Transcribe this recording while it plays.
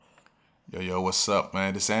Yo, what's up,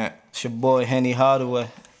 man? This Ant. It's your boy, Henny Hardaway.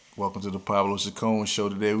 Welcome to the Pablo Chacon Show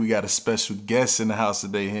today. We got a special guest in the house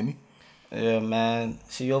today, Henny. Yeah, man.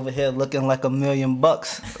 She over here looking like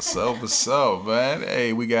 $1,000,000. What's up, man?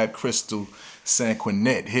 Hey, we got Crystal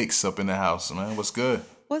Sanquinet Hicks up in the house, man. What's good?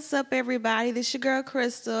 What's up, everybody? This your girl,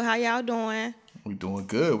 Crystal. How y'all doing? We doing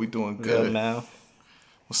good. Good, man.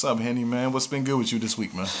 What's up, Henny, man? What's been good with you this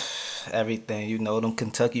week, man? Everything. You know, them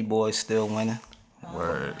Kentucky boys still winning.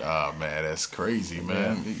 Word. Oh, man, that's crazy,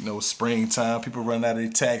 man. Yeah. You know, springtime, people run out of their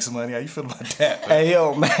tax money. How you feel about that, man? Hey,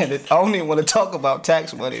 yo, man, I don't even want to talk about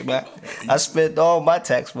tax money, man. I spent all my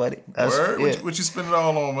tax money. Word? What you spend it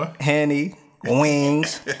all on, man? Henny,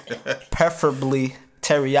 wings, preferably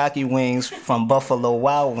teriyaki wings from Buffalo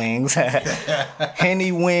Wild Wings,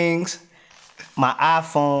 Henny wings, my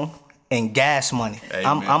iPhone, and gas money. Hey,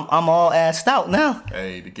 I'm all assed out now.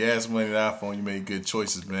 Hey, the gas money and the iPhone, you made good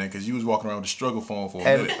choices, man, because you was walking around with a struggle phone for a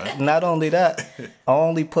minute, man. Not only that, I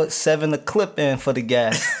only put $7 a clip in for the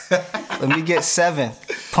gas. Let me get 7,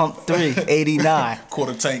 pump 3, 89.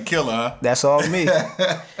 Quarter tank killer, huh? That's all me.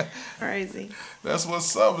 Crazy. That's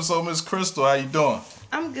what's up. So, Miss Crystal, how you doing?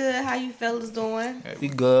 I'm good. How you fellas doing? We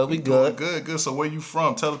good. Good. So, where you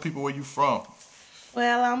from? Tell the people where you from.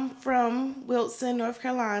 Well, I'm from Wilson, North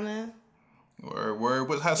Carolina. Where?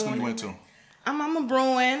 What high school you went to? I'm a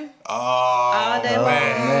Bruin. Oh, All day long.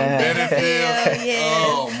 Bentonville. Yes.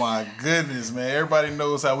 Oh, my goodness, man. Everybody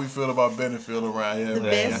knows how we feel about Bentonville around here, The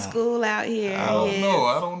man. best school out here. I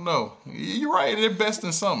don't know. You're right. They're best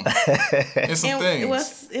in something. In some things.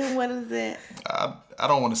 What is it? I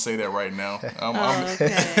don't want to say that right now. Okay.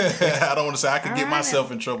 I don't want to say. I could get right.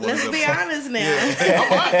 myself in trouble. Let's be honest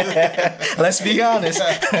now. Let's be honest.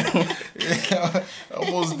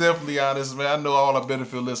 I'm most definitely honest, man. I know all our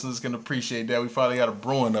Bentonville listeners can appreciate that. We finally got a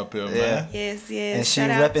Bruin up here, man. Yes. And she Shout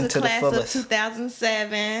out repping to the class fullest. of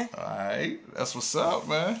 2007. All right. That's what's up,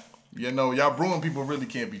 man. You know, y'all Bruin people really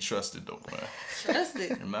can't be trusted, though, man.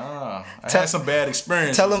 Trusted. Nah. I had some bad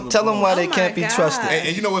experiences. Tell them why they Oh can't my be God. trusted.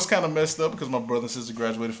 And you know what's kind of messed up? Because my brother and sister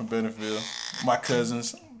graduated from Bentonville. My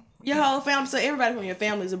cousins. Your whole family, so everybody from your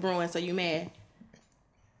family is a Bruin, so you mad?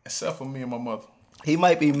 Except for me and my mother. He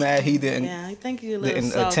might be mad he didn't. Yeah, I think you're a little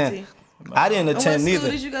Didn't salty. attend. I didn't And attend what neither.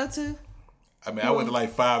 school did you go to? I mean, I went to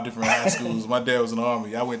like 5 different high schools. My dad was in the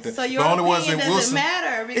Army. I went to So your the only ones opinion in doesn't Wilson.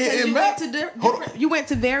 matter because It you matter. went to Hold on. different. You went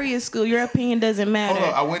to various schools. Your opinion doesn't matter.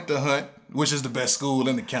 Hold on, I went to Hunt, which is the best school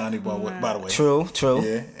in the county, by the way. True.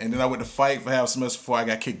 Yeah, and then I went to Fight for half a semester before I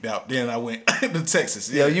got kicked out. Then I went to Texas.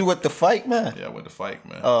 Yeah. Yo, you with the fight, man? Yeah, I went to Fight,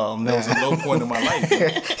 man. Oh, man. That was a low point in my life.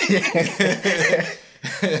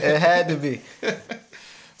 It had to be.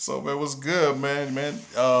 So, man, what's good, man?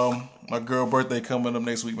 My girl birthday coming up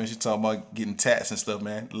next week, man. She talking about getting tats and stuff,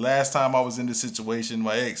 man. Last time I was in this situation,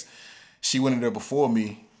 my ex, she went in there before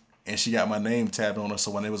me, and she got my name tattooed on her.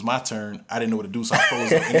 So when it was my turn, I didn't know what to do, so I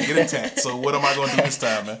froze up and didn't get a tat. So what am I gonna do this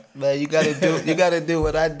time, man? Man, you gotta do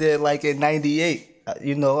what I did like in '98.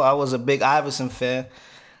 You know, I was a big Iverson fan.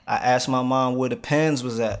 I asked my mom where the pens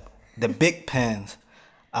was at, the big pens.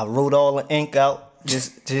 I wrote all the ink out,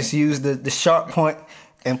 just used the sharp point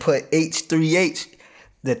and put H3H.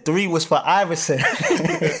 The 3 was for Iverson.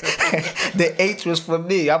 The H was for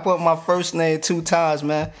me. I put my first name 2 times,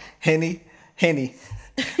 man. Henny.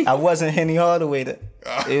 I wasn't Henny Hardaway.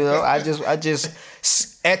 You know, I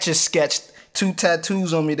just etch-a-sketched 2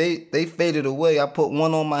 tattoos on me. They faded away. I put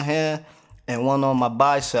one on my hand and one on my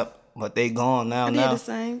bicep, but they gone now. I did the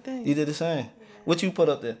same thing. You did the same. What you put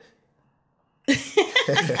up there?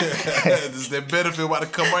 Does that benefit about to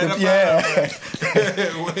come right up? Yeah.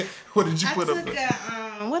 What did you put up there?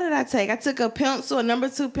 What did I take? I took a pencil, a number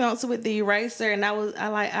 2 pencil with the eraser, and I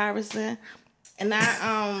like Iverson, and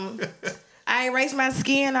I erased my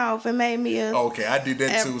skin off and made me a. Okay, I did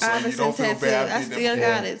that too, so you Iverson don't feel tattoo. bad. I still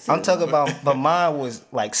got it too. I'm talking about, but mine was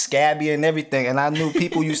like scabby and everything. And I knew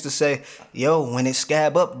people used to say, yo, when it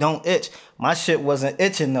scab up, don't itch. My shit wasn't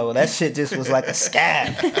itching though. That shit just was like a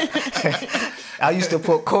scab. I used to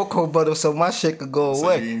put cocoa butter so my shit could go So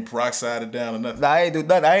away. you ain't peroxide it down or nothing. Nah, I ain't do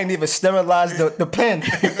nothing. I ain't even sterilize the pen.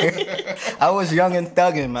 I was young and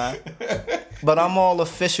thugging, man. But I'm all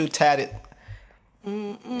official tatted.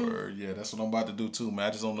 Yeah, that's what I'm about to do too, man. I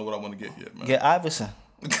just don't know what I want to get yet, man. Get Iverson.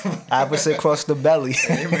 Iverson across the belly.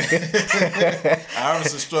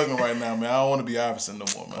 Iverson's struggling right now, man. I don't want to be Iverson no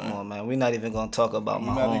more, man. Come on, man. We're not even gonna talk about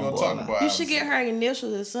my We're not even gonna homeboy, talk man. about You Iverson. should get her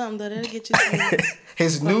initials or something, though. That'll get you some.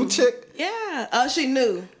 His new chick? Yeah. Oh, she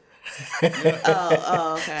knew.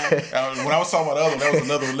 Oh, okay. When I was talking about the other one, that was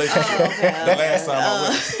another relationship. Oh, okay. The last time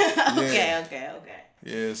I went. Okay.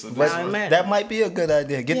 Yeah, so But this that might be a good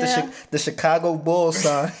idea. Get the Chicago Bulls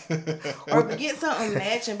sign. Or get something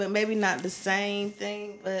matching, but maybe not the same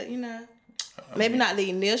thing. But maybe not the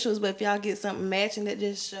initials. But if y'all get something matching, that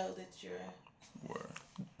just shows that you're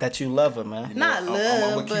that you love her, man. not love.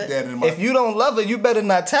 I'm gonna keep that in my. If you don't love her, you better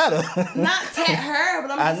not tat her. Not tat her,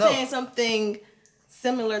 but I'm just know. saying something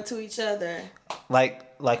similar to each other. like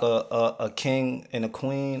a king and a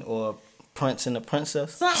queen, or a prince and a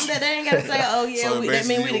princess. Something that they ain't gotta say, oh yeah, So that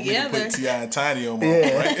mean we basically, together. can put T.I. and Tiny on my own,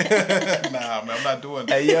 right? Nah, man, I'm not doing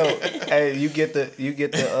that. Hey yo, hey, you get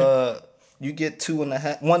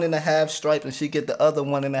 1.5 stripe, and she get the other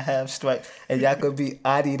 1.5 stripe, and y'all could be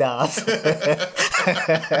Adidas.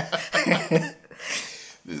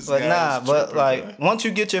 This But guy nah, is but tripping, like man. once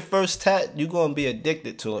you get your first tat, you gonna be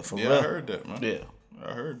addicted to it for Yeah, real. I heard that, man. Yeah.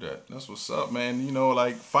 I heard that. That's what's up, man.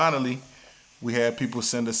 Like finally, we had people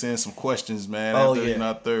send us in some questions, man. Oh, after yeah.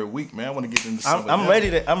 our third week, man. I want to get into some of I'm them.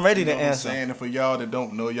 ready to You know what I'm answer. saying? And for y'all that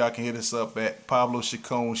don't know, y'all can hit us up at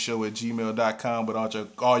PabloChaconShow@gmail.com with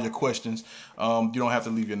all your questions. You don't have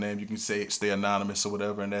to leave your name. You can stay anonymous or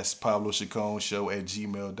whatever, and that's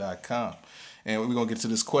PabloChaconShow@gmail.com. And we're gonna get to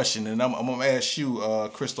this question, and I'm gonna ask you,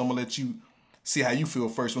 Crystal. I'm gonna let you see how you feel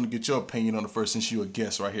first. I want to get your opinion on it first, since you're a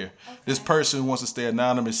guest right here. Okay. This person who wants to stay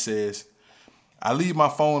anonymous says, "I leave my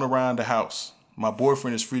phone around the house. My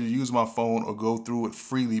boyfriend is free to use my phone or go through it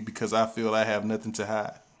freely because I feel I have nothing to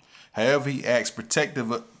hide. However, he acts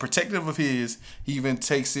protective of his. He even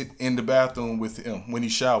takes it in the bathroom with him when he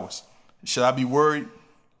showers. Should I be worried?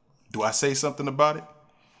 Do I say something about it?"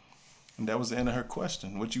 And that was the end of her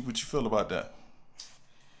question. What you feel about that?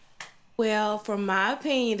 Well, from my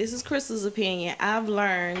opinion, this is Crystal's opinion. I've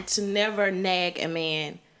learned to never nag a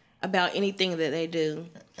man about anything that they do.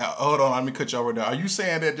 Hold on, let me cut you over there. Are you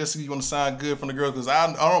saying that just because you want to sound good from the girl? Because I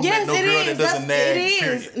don't Yes, met no it girl is. that doesn't nag. It is.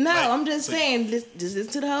 Period. No, Like, I'm just saying, just listen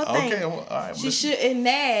to the whole thing. Okay, well, all right. She shouldn't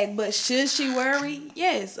nag, but should she worry?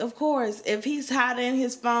 Yes, of course. If he's hiding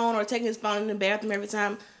his phone or taking his phone in the bathroom every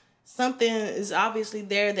time, something is obviously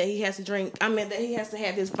there that he has to drink. I mean, that he has to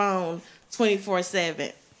have his phone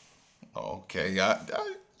 24/7. Okay,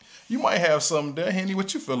 you might have something there, Henny.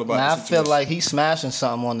 What you feel about Man, I this feel situation? like he's smashing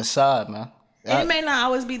something on the side, man. And it may not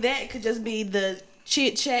always be that. It could just be the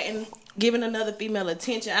chit chat and giving another female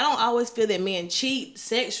attention. I don't always feel that men cheat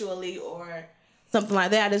sexually or something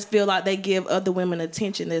like that. I just feel like they give other women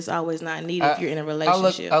attention that's always not needed if you're in a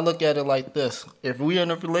relationship. I look at it like this. If we're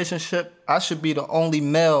in a relationship, I should be the only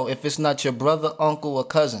male if it's not your brother, uncle, or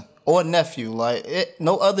cousin, or nephew.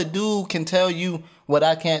 No other dude can tell you what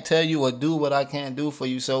I can't tell you or do what I can't do for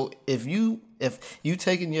you. So if you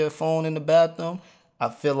taking your phone in the bathroom, I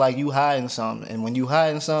feel like you hiding something. And when you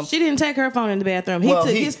hiding something... She didn't take her phone in the bathroom. He took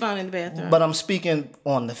his phone in the bathroom. But I'm speaking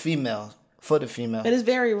on the female, for the female. But it's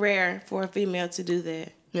very rare for a female to do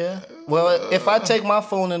that. Yeah. Well, if I take my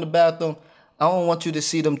phone in the bathroom, I don't want you to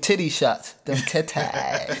see them titty shots. Them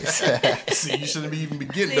titties. See, you shouldn't even be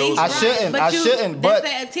getting those. I shouldn't. That's But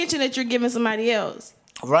that attention that you're giving somebody else.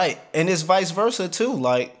 right. And it's vice versa, too.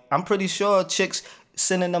 Like, I'm pretty sure chicks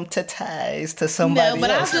sending them titties to somebody No, but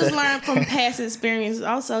else. I've just learned from past experience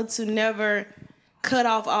also to never cut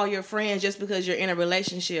off all your friends just because you're in a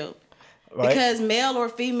relationship. Right? Because male or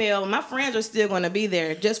female, my friends are still going to be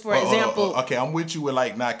there. Just for example. Okay, I'm with you with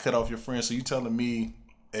like not cut off your friends. So you telling me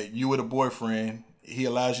that you with a boyfriend, he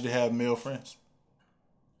allows you to have male friends?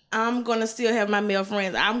 I'm going to still have my male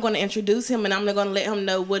friends. I'm going to introduce him and I'm not going to let him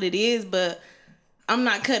know what it is, but I'm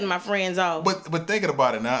not cutting my friends off. But thinking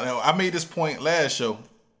about it now, I made this point last show.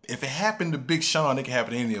 If it happened to Big Sean, it can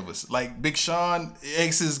happen to any of us. Like Big Sean,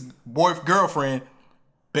 ex's girlfriend,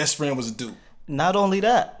 best friend was a dude. Not only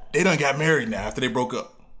that. They done got married now after they broke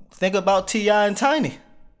up. Think about T.I. and Tiny.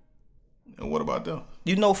 And what about them?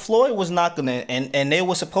 You know, Floyd was not gonna, and they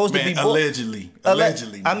were supposed to be allegedly.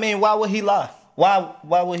 Allegedly. I mean, why would he lie? Why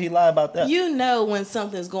would he lie about that? You know when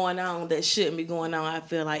something's going on that shouldn't be going on, I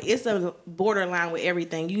feel like. It's a borderline with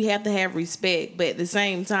everything. You have to have respect, but at the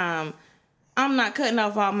same time, I'm not cutting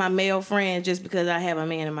off all my male friends just because I have a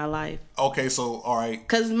man in my life. Okay, so, all right.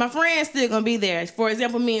 Because my friend's still going to be there. For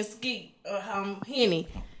example, me and Skeet, Henny,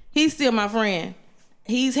 he's still my friend.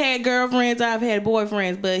 He's had girlfriends, I've had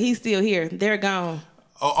boyfriends, but he's still here. They're gone.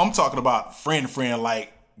 Oh, I'm talking about friend,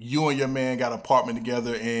 like you and your man got an apartment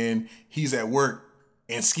together and he's at work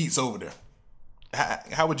and Skeet's over there.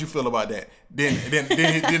 How would you feel about that? Then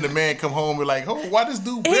the man come home and like, oh, why this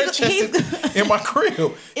dude bare chested in my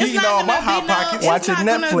crib? He all my hot pockets. Watching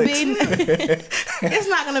Netflix. It's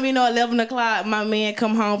not gonna be no 11 o'clock. My man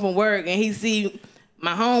come home from work and he see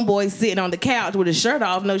my homeboy sitting on the couch with his shirt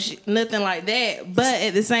off. Nothing like that. But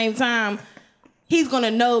at the same time, he's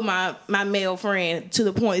gonna know my male friend to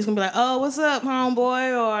the point he's gonna be like, "Oh, what's up,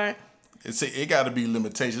 homeboy?" Or it got to be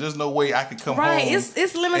limitations. There's no way I could come right, home.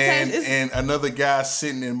 it's limitations. And another guy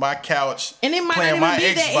sitting in my couch And it might playing not my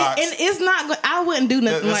even be Xbox. that. And it's not. I wouldn't do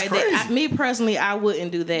nothing That's like crazy. that. Me personally, I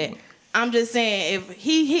wouldn't do that. I'm just saying, if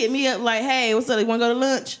he hit me up like, "Hey, what's up? You want to go to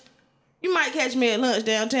lunch?" You might catch me at lunch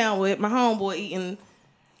downtown with my homeboy eating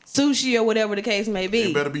sushi or whatever the case may be.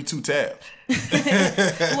 It better be 2 tabs.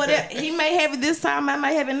 Whatever, he may have it this time. I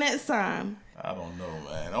might have it next time. I don't know,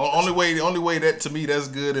 man. The only way that to me that's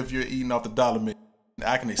good if you're eating off the dollar menu.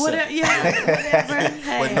 I can accept Whatever, it. yeah, whatever.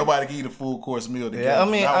 Hey. But nobody can eat a full course meal together. Yeah, I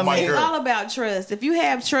mean- Not my It's girl. all about trust. If you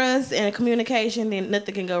have trust and communication, then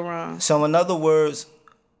nothing can go wrong. So in other words,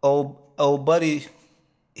 old buddy,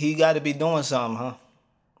 he got to be doing something, huh?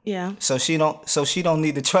 Yeah. So she don't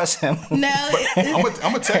need to trust him. No. I'm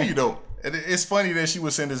gonna tell you though. It's funny that she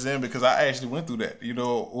was sending this in because I actually went through that. You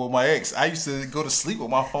know, with my ex, I used to go to sleep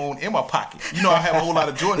with my phone in my pocket. You know, I have a whole lot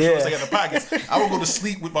of Jordan shorts I got in the pockets. I would go to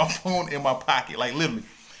sleep with my phone in my pocket, like literally.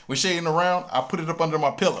 When she ain't around, I put it up under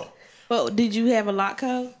my pillow. But did you have a lock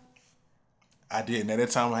code? I did. And at that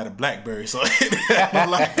time, I had a BlackBerry, so I didn't have my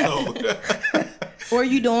lock code. Were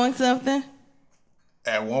you doing something?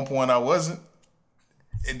 At one point, I wasn't.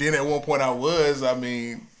 And then at one point, I was. I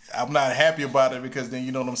mean, I'm not happy about it because then,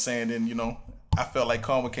 you know what I'm saying? Then, you know, I felt like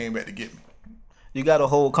karma came back to get me. You got to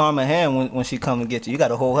hold Karma's hand when she come and get you. You got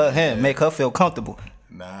to hold her hand, make her feel comfortable.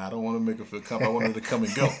 Nah, I don't want to make her feel comfortable. I want her to come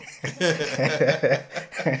and go.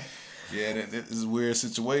 Yeah, there's weird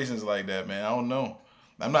situations like that, man. I don't know.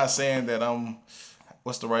 I'm not saying that I'm.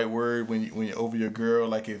 What's the right word when you're over your girl?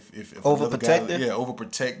 Like if another guy- Overprotective? yeah,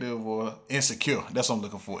 overprotective or insecure. That's what I'm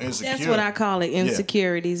looking for. Insecure. That's what I call it,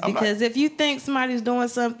 insecurities. I'm not- Because if you think somebody's doing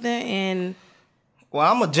something and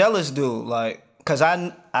Well, I'm a jealous dude, like, cause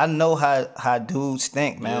I know how dudes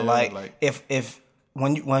think, man. Yeah, like if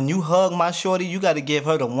when you hug my shorty, you got to give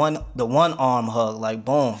her the one arm hug, like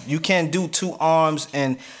boom. You can't do 2 arms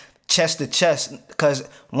and chest to chest, cause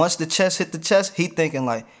once the chest hit the chest, he thinking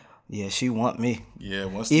like, yeah, she want me. Yeah,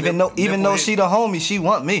 once Even though she the homie, she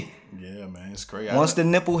want me. Yeah, man, it's crazy. Once the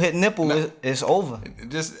nipple hit nipple, it's over.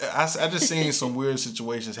 I just seen some weird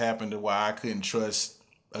situations happen to why I couldn't trust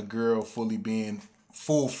a girl fully being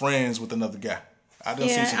full friends with another guy. I done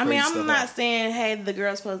seen some I crazy mean, stuff I'm not happen. saying, hey, the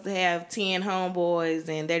girl's supposed to have 10 homeboys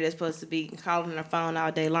and they're just supposed to be calling her phone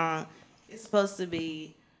all day long. It's supposed to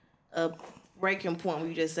be a breaking point where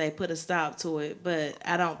you just say, put a stop to it. But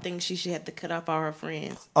I don't think she should have to cut off all her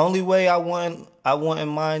friends. Only way I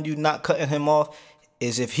wouldn't mind you not cutting him off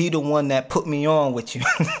is if he the one that put me on with you.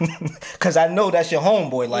 Cause I know that's your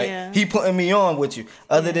homeboy. Like he putting me on with you.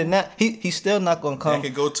 Other than that, he's still not gonna come. That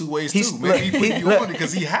could go 2 ways He's- too. Maybe he look, put he- you look. on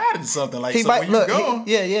because he hiding something. Like He so might when look, you go,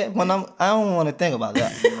 yeah. When I don't want to think about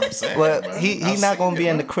that. you know what I'm saying, But man. he I've not seen gonna be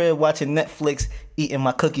it, in the man. crib watching Netflix, eating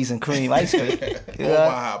my cookies and cream ice cream. You Or know?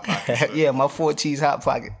 my Hot Pockets. Yeah, my 4 cheese hot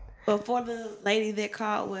pocket. But for the lady that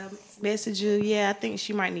called, message you, yeah, I think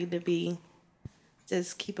she might need to be,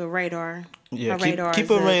 just keep a radar. Yeah, Her keep radar a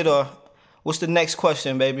is up. radar. What's the next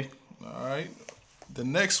question, baby? All right. The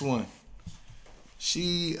next one.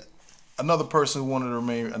 Another person who wanted to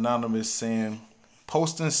remain anonymous saying,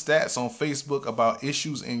 posting stats on Facebook about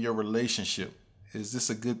issues in your relationship. Is this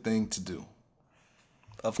a good thing to do?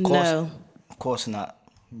 Of course, No. of course not.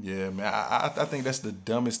 Yeah, man. I think that's the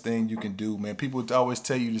dumbest thing you can do, man. People always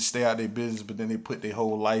tell you to stay out of their business, but then they put their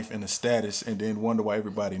whole life in a status and then wonder why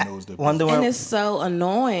everybody knows their business. And Wondering, it's so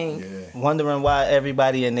annoying. Yeah, wondering why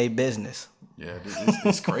everybody in their business. yeah.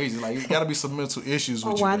 It's crazy. Like, you got to be some mental issues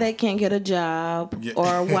Or with you. why man. they can't get a job. Yeah.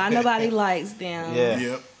 Or why nobody likes them. Yeah.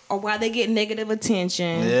 Yep. Or why they get negative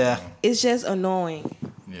attention. Yeah, It's just annoying.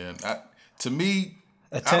 Yeah. To me,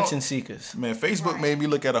 attention seekers. man, Facebook made me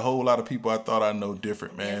look at a whole lot of people I thought I know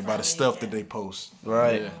different, man, by the stuff that they post.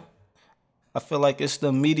 Right. Yeah. I feel like it's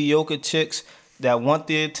the mediocre chicks that want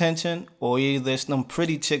the attention, or either it's them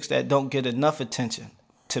pretty chicks that don't get enough attention.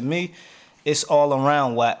 To me, it's all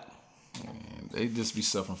around whack. They just be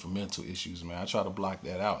suffering from mental issues, man. I try to block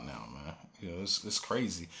that out now, man. You know, it's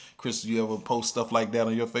crazy. Chris, do you ever post stuff like that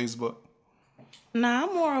on your Facebook? Nah,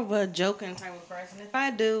 I'm more of a joking type of person. If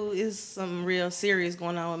I do, it's some real serious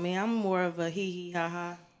going on with me. I'm more of a hee hee ha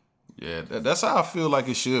ha. Yeah, that's how I feel like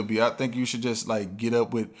it should be. I think you should just like get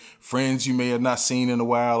up with friends you may have not seen in a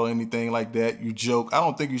while or anything like that. You joke. I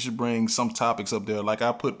don't think you should bring some topics up there. Like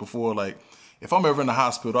I put before, like if I'm ever in the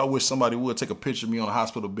hospital, I wish somebody would take a picture of me on a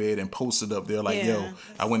hospital bed and post it up there. Like, Yeah. yo,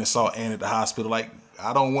 I went and saw Ann at the hospital. Like,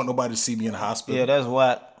 I don't want nobody to see me in the hospital. Yeah, that's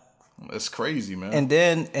whack. That's crazy, man. And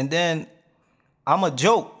then I'm a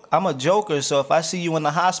joke. I'm a joker, so if I see you in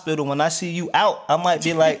the hospital, when I see you out, I might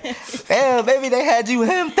be like, damn, baby, they had you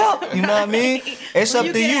hemmed up. You know what I mean? It's When up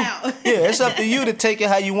you to get you. out. Yeah, it's up to you to take it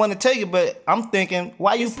how you want to take it. But I'm thinking,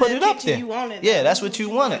 why you It's put the it up picture there? you wanted, Yeah, though. that's what you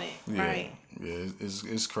wanted. Right. Yeah,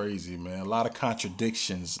 it's crazy, man. A lot of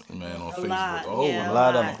contradictions, man, on Facebook. lot, Oh, yeah, a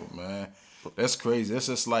lot of them, man. That's crazy. It's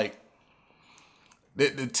just like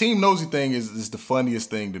the Team Nosy thing is the funniest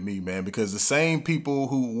thing to me, man, because the same people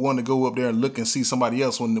who want to go up there and look and see somebody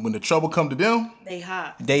else when the trouble come to them, They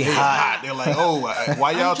hot. They they hot. hot. They're like, oh,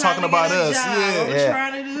 why y'all I'm trying talking to about get a us? job. Yeah. I'm Yeah.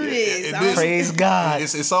 trying to do this. It- I'm- this- Praise God.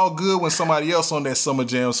 It's all good when somebody else on that Summer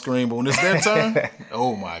Jam screen, but when it's their turn,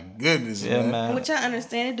 oh my goodness, Yeah, man. man. Which I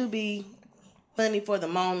understand, it do be funny for the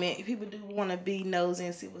moment. People do want to be nosy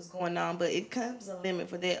and see what's going on, but it comes a limit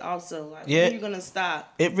for that also. Like, Yeah. when you gonna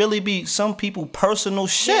stop? It really be some people personal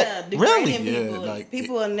shit. Yeah, Really. degrading Yeah, people. like,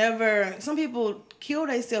 People will never. Some people kill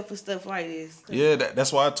themselves for stuff like this. Yeah,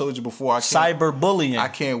 that's why I told you before. Cyberbullying. I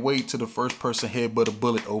can't wait till the first person headbutt a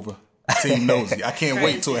bullet over Team Nosy. I can't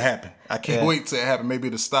wait till it happen. I can't Yeah. wait till it happen. Maybe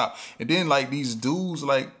it'll stop. And then like these dudes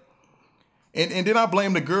like, and then I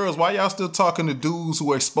blame the girls. Why y'all still talking to dudes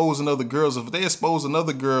who are exposing other girls? If they expose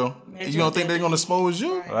another girl, you don't think they're gonna expose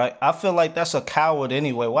you? Right, I feel like that's a coward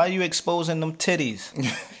anyway. Why you exposing them titties,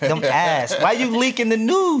 them ass? Why you leaking the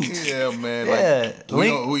news? Yeah, man. Yeah.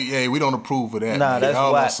 Like, we don't approve of that. Nah, man. that's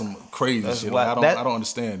Y'all whack. on some crazy That's shit. whack. Like, I don't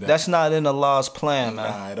understand that. That's not in the law's plan, man.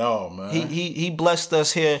 not at all, man. He blessed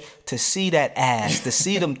us here to see that ass, to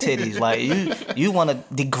see them titties. Like you want to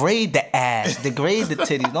degrade the ass, degrade the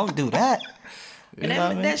titties. Don't do that. You And know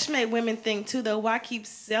what I mean? that should make women think too, though. Why keep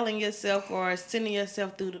selling yourself or sending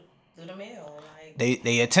yourself through the mail? Like,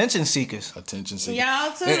 They attention seekers. Attention seeking.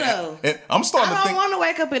 y'all too, though. And I'm starting I to don't think. want to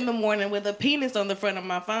wake up in the morning with a penis on the front of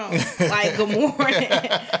my phone. Like, good morning.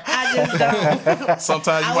 I just don't.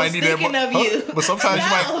 Sometimes you I might was need that. thinking of you. But sometimes no,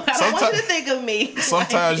 you might. I don't want you to Sometimes, think of me.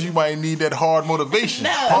 sometimes you might need that hard motivation.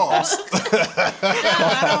 No. Pause. No,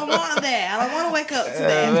 I don't want that. I don't want to wake up to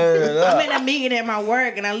that. I'm in a meeting at my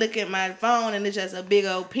work and I look at my phone and it's just a big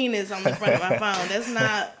old penis on the front of my phone. That's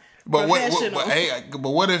not But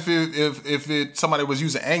professional. what if somebody was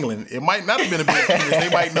using angling? It might not have been a big penis. They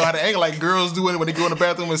might know how to angle like girls do it when they go in the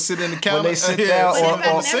bathroom and sit in the counter. they sit down But or- if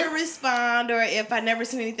I or- never respond or if I never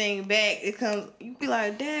send anything back, it comes. You be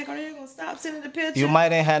like, "Dang, are they gonna stop sending the picture?" You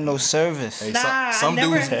might ain't had no service. Hey, Nah, some I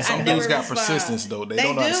never, dudes, I some never dudes got respond. persistence though. They They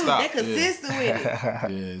don't know how to do. stop. They're consistent with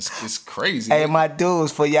it. Yeah, it's crazy. Hey, my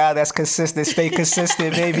dudes, for y'all that's consistent, stay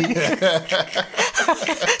consistent, baby.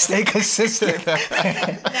 Stay consistent.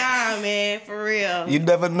 Nah, man, for real. You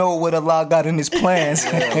never know what Allah got in his plans.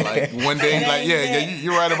 Yeah, like one day, It like ain't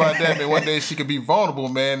you're right about that, man. One day she could be vulnerable,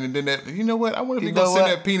 man, and then that, you know what? I wonder if You you gonna know send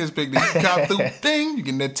what? that penis pic. That you cop through, ding, you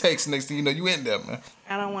get that text. Next thing you know, you in there, man.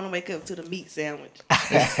 I don't want to wake up to the meat sandwich.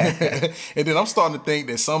 And then I'm starting to think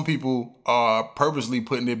that some people are purposely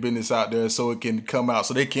putting their business out there so it can come out,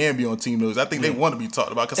 so they can be on Team News. I think they want to be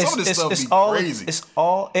talked about because some of this stuff be crazy.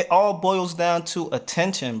 It all boils down to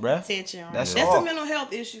attention, bruh. Attention. Right? That's That's all. a mental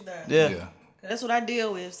health issue, though. Yeah. That's what I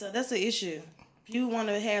deal with. So that's an issue. If you want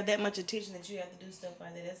to have that much attention that you have to do stuff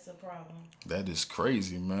like that, that's a problem. That is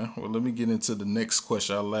crazy, man. Well, let me get into the next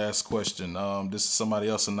question, our last question. This is somebody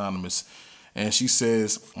else anonymous. And she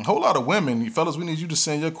says, a whole lot of women, fellas, we need you to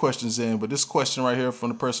send your questions in. But this question right here from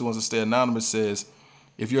the person who wants to stay anonymous says,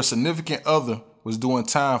 if your significant other was doing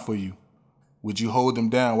time for you, would you hold them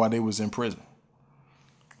down while they was in prison?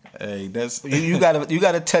 Hey, that's... You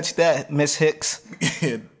gotta touch that, Miss Hicks.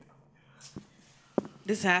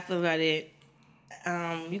 This is how I feel about it.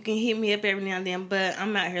 You can hit me up every now and then, but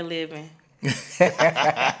I'm out here living.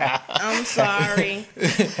 I'm sorry.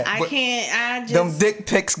 I can't. I just. Them dick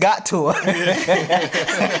pics got to her.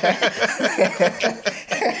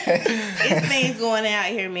 It's things going out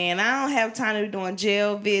here, man. I don't have time to be doing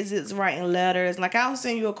jail visits, writing letters. Like, I'll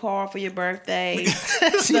send you a card for your birthday,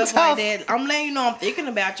 stuff like that. I'm letting you know I'm thinking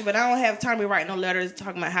about you, but I don't have time to be writing no letters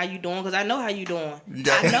talking about how you doing, because I know how you doing.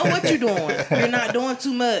 I know what you're doing. You're not doing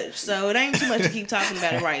too much, so it ain't too much to keep talking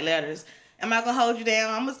about and write letters. Am I gonna hold you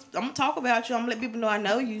down? I'm gonna talk about you. I'm gonna let people know I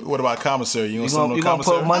know you. What about commissary? You You gonna gonna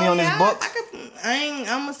commissary? put money on his book? I'm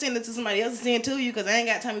gonna send it to somebody else to send to you, because I ain't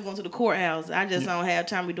got time to be going to the courthouse. I just don't have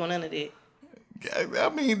time to be doing none of that. I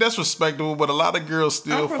mean, that's respectable, but a lot of girls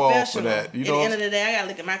still I'm fall for professional. that. You At know, the end of the day, I gotta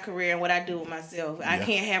look at my career and what I do with myself. I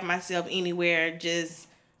can't have myself anywhere just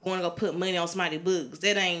going to go put money on somebody's books.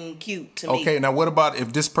 That ain't cute to me. okay, now what about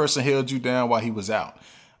if this person held you down while he was out?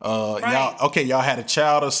 Y'all had a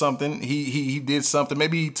child or something. He did something.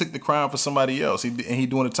 Maybe he took the crime for somebody else. He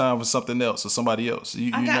doing the time for something else or somebody else.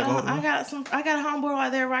 I got a homeboy right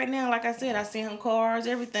there right now. Like I said, I sent him cars,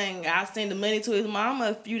 everything. I send the money to his mama,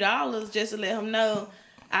 a few dollars, just to let him know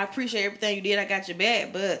I appreciate everything you did. I got your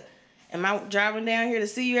back, but. Am I driving down here to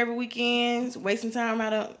see you every weekend, wasting time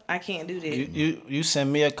I can't do that. You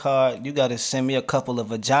send me a card, you gotta send me a couple of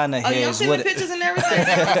vagina hairs. You don't send the pictures and everything. I'm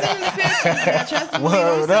sending the pictures. Trust me, you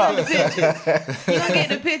don't send the pictures. You don't get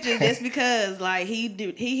the pictures just because like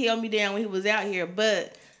he held me down when he was out here,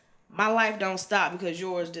 but my life don't stop because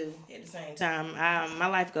yours do at the same time. My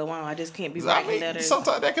life go on. I just can't be writing letters.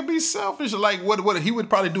 Sometimes that can be selfish. Like what he would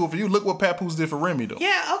probably do for you. Look what Papoose did for Remy though.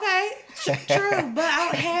 Yeah, okay. True. But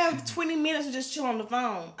I don't have 20 minutes to just chill on the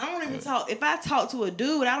phone. I don't even talk. If I talk to a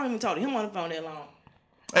dude, I don't even talk to him on the phone that long.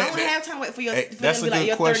 I don't have time to wait for your. That's a good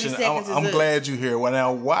your question. 30 seconds I'm glad you're here. Well,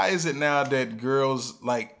 now, why is it now that girls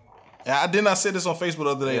like? I said this on Facebook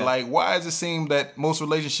the other day. Yeah. Like, why does it seem that most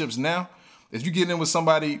relationships now, if you get in with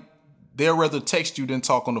somebody, they'll rather text you than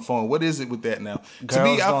talk on the phone? What is it with that now?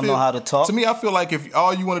 Girls don't know how to talk. To me, I feel like if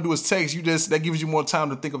all you want to do is text, that gives you more time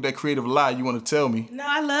to think of that creative lie you want to tell me. No,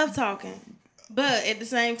 I love talking. But at the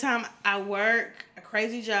same time, I work a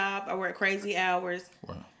crazy job. I work crazy hours.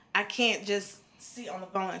 Wow. I can't just sit on the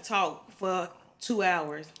phone and talk for 2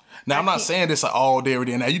 hours. Now, I'm not saying this all day, every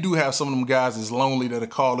day. Now, you do have some of them guys that's lonely that'll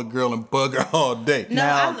call a girl and bug her all day.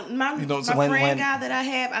 No, my friend guy that I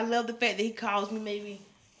have, I love the fact that he calls me maybe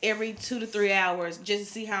every 2 to 3 hours just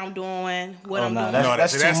to see how I'm doing, what I'm doing.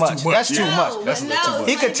 That's too much. That's too much. That's too much.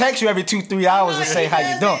 He could text you every 2-3 hours and say how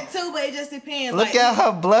you doing. Too, but it just depends. Look at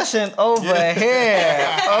her blushing over here.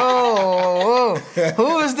 Oh,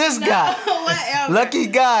 who is this guy? Whatever. Lucky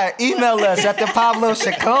guy. Email us at the Pablo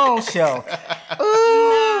Chacon Show.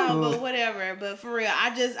 No, but whatever. But for real,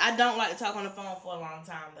 I don't like to talk on the phone for a long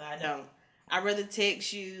time. Though I don't. I'd rather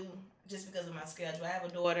text you just because of my schedule. I have a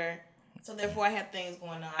daughter. So therefore, I have things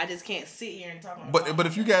going on. I just can't sit here and talk on the phone. But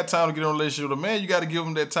if you got time to get in a relationship with a man, you got to give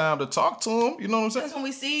him that time to talk to him. You know what I'm saying? That's when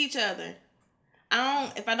we see each other.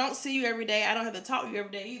 If I don't see you every day, I don't have to talk to you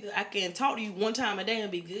every day either. I can talk to you one time a day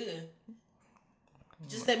and be good.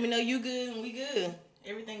 Just let me know you good and we good.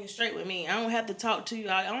 Everything is straight with me. I don't have to talk to you.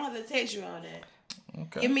 I don't have to text you all that.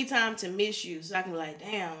 Okay. Give me time to miss you so I can be like,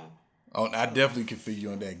 damn. Oh, I definitely can feel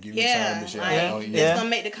you on that. Give me time to miss you. It's going to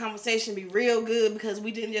make the conversation be real good because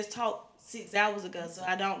we didn't just talk 6 hours ago, so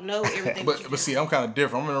I don't know everything. But see, I'm kind of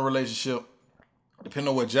different. I'm in a relationship. Depending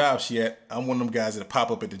on what job she at, I'm one of them guys that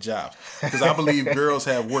pop up at the job because I believe girls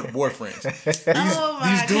have work boyfriends.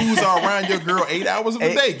 These dudes are around your girl 8 hours of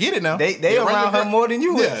the day. Get it now? They around her more than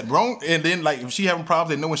you. Yeah, wrong. And then like if she having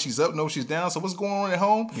problems, they know when she's up, know when she's down. So what's going on at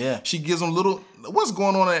home? Yeah, she gives them what's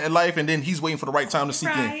going on in life, and then he's waiting for the right time to seek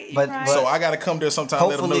in. But so I got to come there sometime.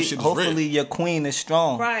 Let him know shit is hopefully your queen is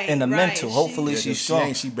strong in the mental. Hopefully she's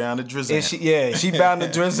strong. She bound to drizzle. She bound to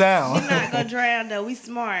drizzle. We're not gonna drown though. We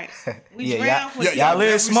smart. We drown for y'all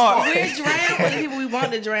live smart. We're drown for the people we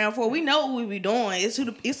want to drown for. We know what we be doing. It's to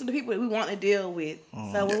the people that we want to deal with.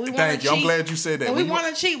 So when we want to cheat, I'm glad you said that. When we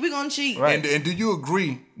want to cheat, we're gonna cheat. Right. And do you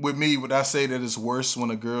agree with me when I say that it's worse when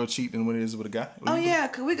a girl cheats than when it is with a guy? Oh yeah,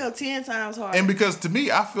 cause we go 10 times harder. And because to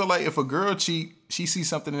me, I feel like if a girl cheat, she sees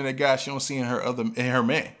something in that guy she don't see in her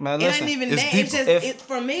man. Man, listen, it ain't even that. It's just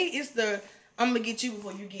for me. It's the I'm gonna get you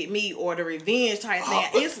before you get me, or the revenge type thing.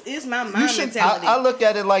 It's my mind mentality. I look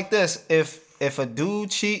at it like this: if a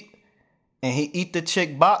dude cheat and he eat the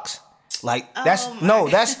chick box, like that's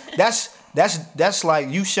like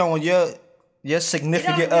you showing your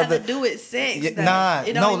significant other. It don't have to do with sex. Nah,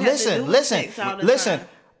 listen.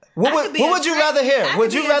 What would you rather hear?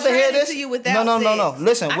 Would you rather hear this? No.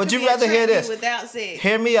 Listen, would you rather hear this? Without sex.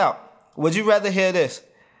 Hear me out. Would you rather hear this?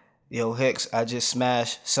 Yo, Hicks, I just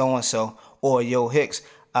smashed so and so, or yo, Hicks,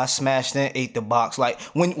 I smashed and ate the box. Like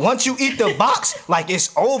once you eat the box, like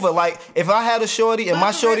it's over. Like if I had a shorty and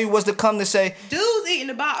my shorty was to come to say, dudes eating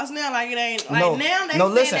the box now, like it ain't like now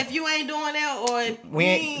they saying if you ain't doing that or we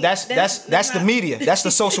ain't. That's the media. That's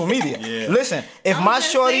the social media. Yeah. Listen, if my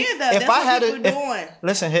shorty, if I had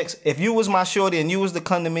listen, Hicks, if you was my shorty and you was to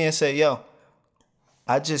come to me and say, yo,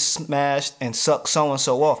 I just smashed and sucked so and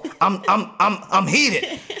so off, I'm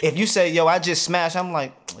heated. If you say, yo, I just smashed, I'm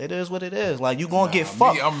like, it is what it is. Like you gonna get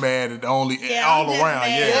fucked. I'm mad at all around.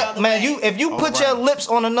 Yeah, man. If you put your lips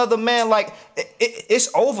on another man, like it's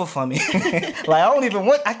over for me. Like I don't even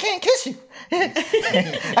want. I can't kiss you.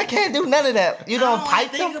 I can't do none of that. You don't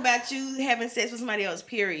pipe them. Think about you having sex with somebody else.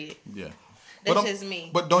 Period. Yeah, that's just me.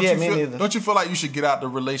 But don't you feel like you should get out the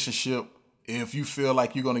relationship if you feel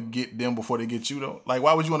like you're gonna get them before they get you though? Like,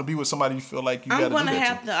 why would you want to be with somebody you feel like you gotta do that I'm gonna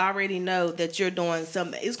have to? to already know that you're doing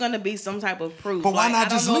something. It's gonna be some type of proof. But why Like, not I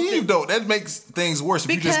don't just know if leave though? That makes things worse.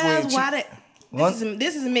 If you just go ahead and because cheat.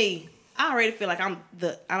 this is me. I already feel like I'm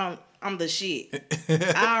the shit.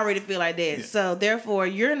 I already feel like that. Yeah. So therefore,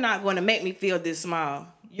 you're not going to make me feel this small.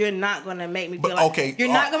 You're not going to make me feel you're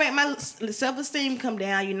not going to make my self-esteem come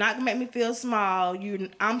down. You're not going to make me feel small.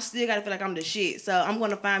 I'm still got to feel like I'm the shit. So I'm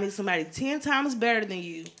going to find me somebody 10 times better than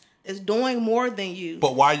you that's doing more than you.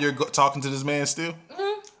 But why you're talking to this man still?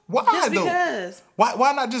 Why just though? Because.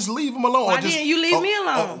 Why not just leave him alone? Why didn't you leave me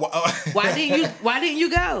alone? Why didn't you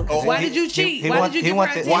go? Why did you cheat? Why did you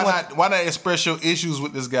get Why not express your issues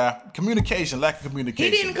with this guy? Communication, lack of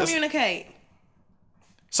communication. He didn't communicate.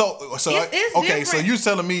 So it's okay, different. so you're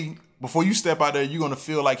telling me before you step out there, you're gonna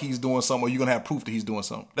feel like he's doing something, or you're gonna have proof that he's doing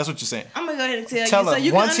something. That's what you're saying. I'm gonna go ahead and tell you. Tell So her,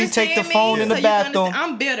 you once can he take the understand phone me, in the so you can bathroom.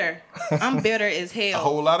 I'm bitter. I'm bitter as hell. A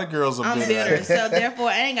whole lot of girls are I'm bitter. bitter. So therefore,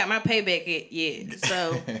 I ain't got my payback yet.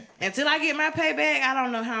 So until I get my payback, I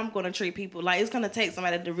don't know how I'm gonna treat people. Like, it's gonna take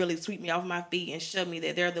somebody to really sweep me off my feet and show me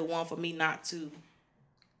that they're the one for me not to.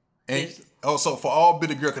 And so for all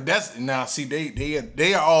bitter girls, cause that's now see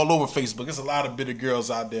they are all over Facebook. There's a lot of bitter girls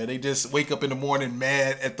out there. They just wake up in the morning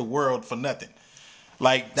mad at the world for nothing.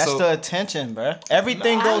 Like, that's the attention, bro.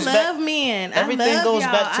 Everything goes back. I love men. Everything goes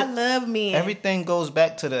back to. I love men. Everything goes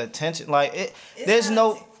back to the attention. Like there's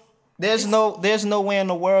no way in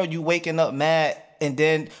the world you waking up mad and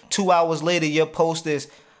then 2 hours later your post is,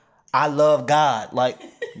 I love God. Like,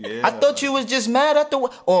 yeah. I thought you was just mad at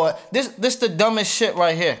or this the dumbest shit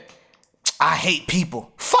right here. I hate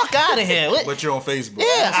people. Fuck out of here. But you're on Facebook.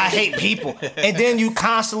 Yeah, I hate people. And then you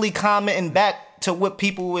constantly commenting back to what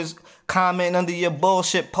people was commenting under your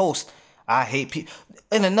bullshit post. I hate people.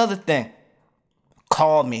 And another thing,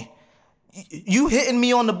 call me. You hitting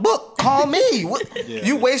me on the book. Call me. Yeah.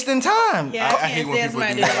 You wasting time. Yeah, I hate when people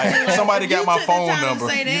do that. Like, somebody got my phone number.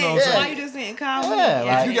 You know what I'm saying? Why you just didn't call me?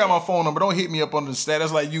 If you got my phone number, don't hit me up on the stat.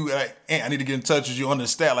 That's like you. Like, I need to get in touch with you on the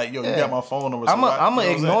stat. Like, yo, you got my phone number. So I'm gonna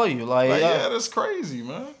ignore you. Like, yeah, that's crazy,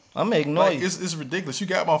 man. I'm gonna ignore you. It's ridiculous. You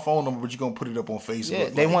got my phone number, but you're gonna put it up on Facebook. Yeah,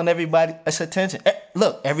 they want everybody's attention.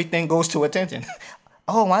 Look, everything goes to attention.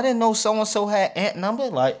 Oh, I didn't know so and so had aunt number.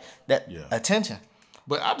 Like that attention.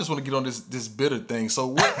 But I just want to get on this bitter thing. So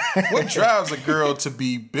what drives a girl to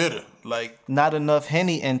be bitter? Like, not enough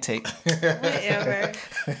Henny intake. Whatever.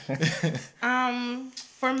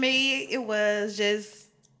 For me, it was just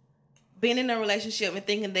being in a relationship and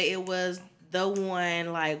thinking that it was the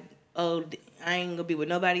one. Like, oh, I ain't gonna be with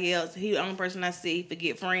nobody else. He the only person I see.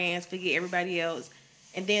 Forget friends. Forget everybody else.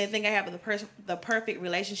 And then think I have the perfect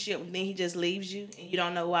relationship, and then he just leaves you, and you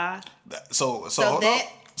don't know why. So hold on.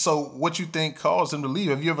 So what you think caused him to leave?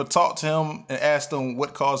 Have you ever talked to him and asked him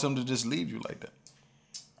what caused him to just leave you like that?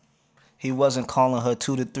 He wasn't calling her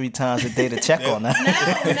 2 to 3 times a day to check on her.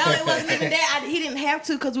 No, it wasn't even that. He didn't have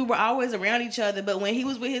to because we were always around each other. But when he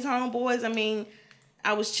was with his homeboys, I mean,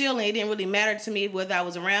 I was chilling. It didn't really matter to me whether I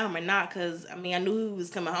was around him or not because, I mean, I knew who he was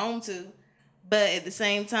coming home to. But at the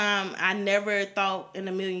same time, I never thought in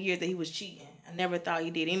a million years that he was cheating. I never thought he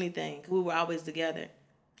did anything. We were always together.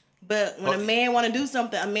 But when a man want to do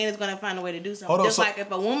something, a man is going to find a way to do something. Just like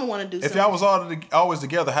if a woman want to do something. If y'all was always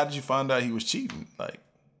together, how did you find out he was cheating? Like,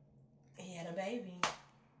 he had a baby.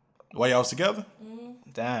 While y'all was together?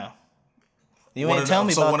 Mm-hmm. Damn. You ain't tell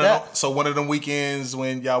me about that. So one of them weekends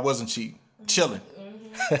when y'all wasn't cheating, chilling.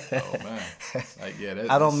 Oh man, like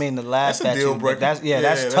I don't mean to laugh at you, but that's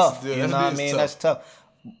tough. You know what I mean? That's tough.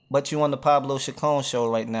 But you on the Pablo Chacon show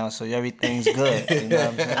right now, so everything's good. You know what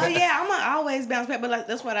I'm saying? Oh yeah, I'm gonna always bounce back, but like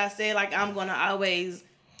that's what I said. Like I'm gonna always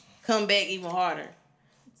come back even harder.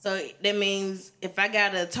 So that means if I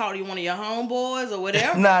gotta talk to one of your homeboys or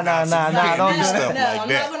whatever. Nah, don't do stuff like I'm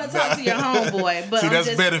not gonna talk to your homeboy. But see, that's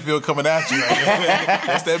Betterfield coming at you.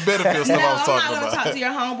 That's that Betterfield stuff I was talking about. I'm not gonna talk to your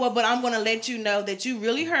homeboy, but I'm gonna let you know that you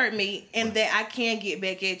really hurt me and that I can get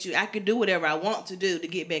back at you. I could do whatever I want to do to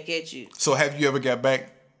get back at you. So have you ever got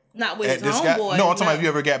back? Not with his homeboy. No, I'm talking about have you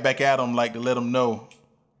ever got back at him, like to let him know.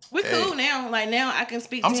 We're cool now. Like now, I can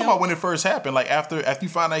speak. I'm talking about when it first happened. Like after you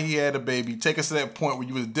find out he had a baby, take us to that point where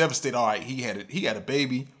you was devastated. All right, he had a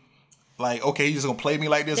baby. Like okay, he's just gonna play me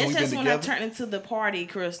like this. That's when we've been just together. when I turned into the party,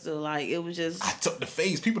 Crystal. Like it was just. I took the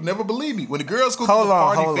phase. People never believe me. When the girls go through the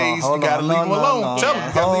party phase, you gotta leave them alone. Tell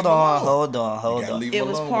them. Hold on. It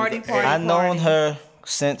was party. I known her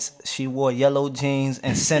since she wore yellow jeans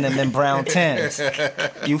and cinnamon brown Tims.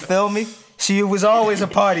 You feel me? She was always a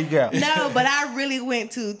party girl. No, but I really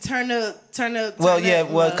went to turn up.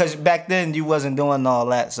 Well, because back then you wasn't doing all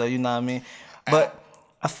that, so you know what I mean. But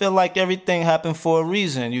I feel like everything happened for a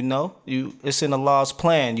reason, you know? It's in the Lord's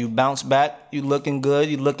plan. You bounce back, you looking good,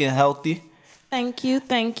 you looking healthy. Thank you.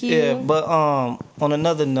 Yeah, but on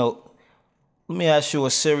another note, let me ask you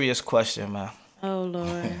a serious question, man. Oh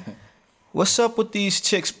Lord. What's up with these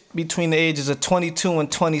chicks between the ages of 22 and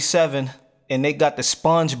 27 and they got the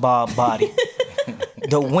SpongeBob body?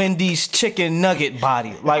 The Wendy's chicken nugget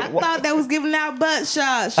body. Like, I thought that was giving out butt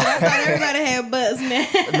shots. I thought everybody had butts now.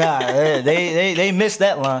 nah, they missed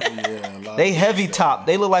that line. Yeah, They heavy top.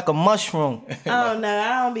 They look like a mushroom. Oh no,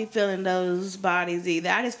 I don't be feeling those bodies either.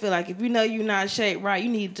 I just feel like if you know you're not shaped right, you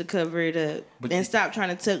need to cover it up and stop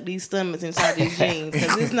trying to tuck these stomachs inside these jeans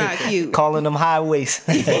because it's not cute. Calling them high waist.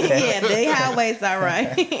 Yeah, they high waist, all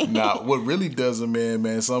right. Nah, what really does a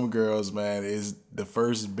man, some girls, man, is the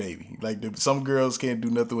first baby. Like some girls can't do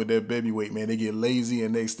nothing with their baby weight, man. They get lazy,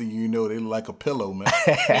 and next thing you know, they look like a pillow, man.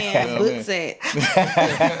 Man, You know what I book set.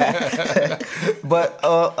 But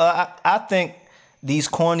I think these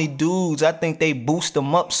corny dudes, I think they boost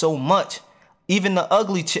them up so much. Even the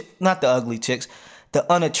ugly not the ugly chicks, the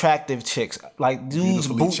unattractive chicks. Like dudes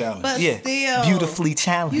Beautifully boost. challenged. But Yeah, still, beautifully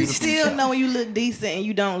challenged. you still know when you look decent and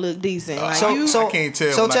you don't look decent. Like So you, I can't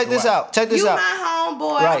tell So when I check go this out. out. Check this you out. my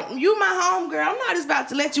homeboy. Right. You my homegirl. I'm not just about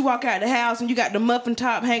to let you walk out the house and you got the muffin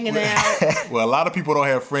top hanging out. Well, a lot of people don't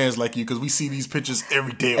have friends like you because we see these pictures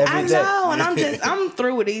every day. I day. know, and I'm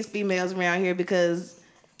through with these females around here because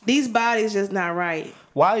these bodies just not right.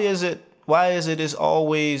 Why is it it's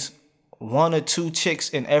always one or two chicks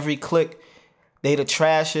in every clique? They the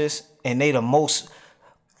trashiest and they the most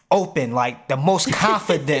open, like the most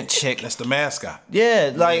confident chick. That's the mascot.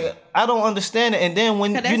 Yeah, like I don't understand it. And then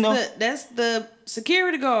when That's you know, that's the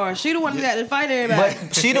security guard. She the one who got to fight everybody.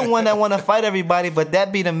 but she the one that want to fight everybody. But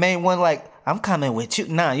that be the main one. Like I'm coming with you.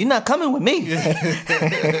 Nah, you're not coming with me.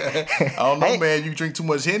 I don't know, Hey. man. You drink too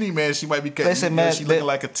much Henny, man. She might be cutting. Listen, man, She looking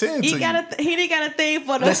like a 10 he to got you. he got a thing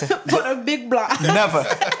for the Listen, for the big block.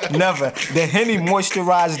 Never. The Henny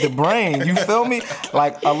moisturized the brain. You feel me?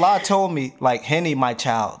 Like Allah told me, like Henny, my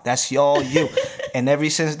child, that's all you. And ever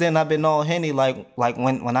since then, I've been all Henny. Like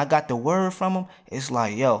when I got the word from him, it's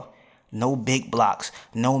like, yo, no big blocks,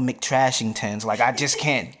 no McTrashingtons. Like I just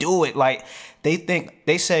can't do it. Like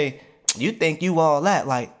they say, you think you all that?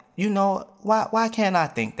 Like you know why can't I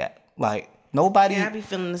think that? Like nobody. Yeah, I be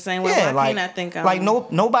feeling the same way. Yeah, Why like, can't I think I'm like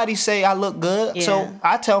nobody say I look good, Yeah. so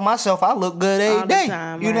I tell myself I look good All every the day.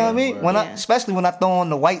 time, You know what I right. mean? When Yeah. especially when I throw on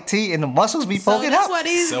the white tee and the muscles be So poking that's out. what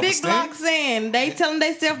these big Self-esteem? blocks saying. They telling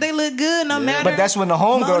themselves they look good no matter. But that's when the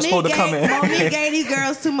homegirl's supposed to come in. Monique gave these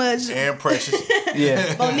girls too much. And precious.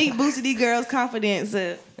 Yeah, Monique boosted these girls' confidence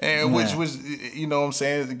up. And which was, you know what I'm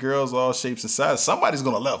saying? The girls all shapes and sizes. Somebody's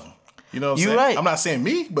going to love them. You know what I'm You saying? right. I'm not saying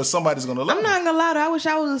me, but somebody's going to love I'm them. not gonna lie though, I wish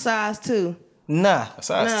I was a size 2. nah. A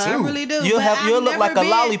size No, 2. I really do. You'll but have- you'll I've look like never a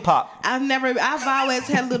lollipop. I've always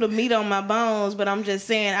had a little meat on my bones, but I'm just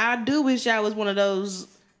saying I do wish I was one of those,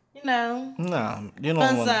 Nah, you don't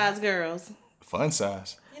fun want. size girls. Fun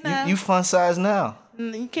size. You know, You fun size now.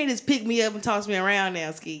 you can't just pick me up and toss me around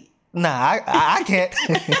now, Skeet. Nah, I can't.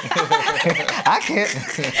 I can't.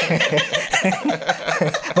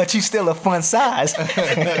 But you still a fun size.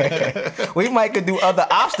 We might could do other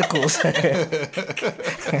obstacles.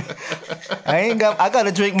 I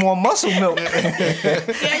gotta drink more muscle milk.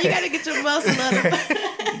 Yeah, you gotta get your muscle up.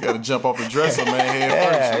 You got to jump off the dresser, man, head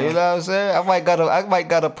Yeah, first. you know what I'm saying? I might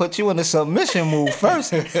gotta put you in a submission move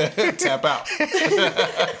first. Tap out.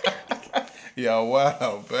 Yo,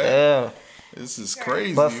 wow, man. Yeah. This is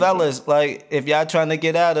crazy. But fellas, like if y'all trying to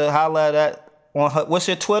get out of holla at that on her, what's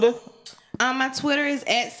your Twitter? My Twitter is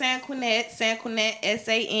at Sanquinette, SanQuinette.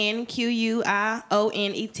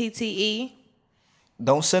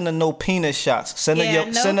 Don't send her no penis shots. Send her Yeah, your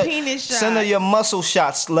no send her, penis send her shots. your muscle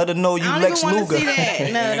shots. Let her know you I don't Lex even want Luger. to see that.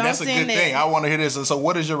 No, And don't that's a send good that. thing. I want to hear this. So,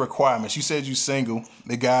 what is your requirements? You said you single.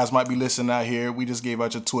 The guys might be listening out here. We just gave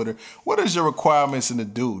out your Twitter. What is your requirements in the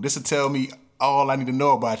dude? This will tell me all I need to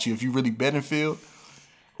know about you. If you really Bedingfield,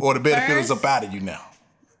 or the Bedingfield is First- up out of you now.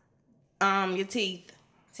 Your teeth.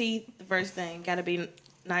 Teeth, the first thing. Gotta be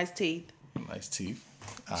nice teeth. Nice teeth.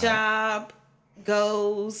 Job,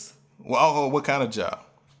 goals. Well, what kind of job?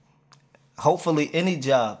 Hopefully any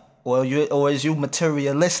job. Or is you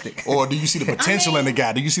materialistic? Or do you see the potential in the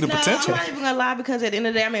guy? Do you see the No, potential? I'm not even gonna lie because at the end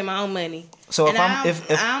of the day, I make my own money. So if And I'm- if-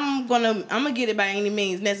 I'm gonna get it by any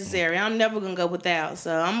means necessary. I'm never gonna go without.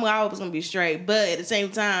 So I'm always gonna be straight. But at the same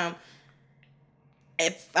time,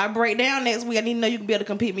 if I break down next week, I need to know you can be able to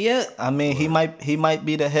compete me up. I mean, he might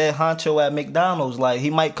be the head honcho at McDonald's. Like he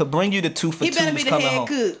could bring you the 2 for He better be twos the coming head home.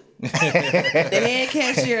 cook. The head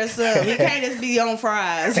cashier or something. He can't just be on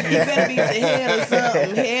fries. He better be the head of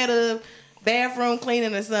something. Head of bathroom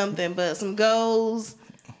cleaning or something, but some goals.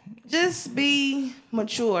 Just be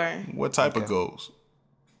mature. What type of goals?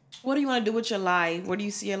 What do you want to do with your life? Where do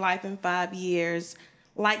you see your life in 5 years?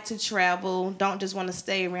 Like to travel. Don't just want to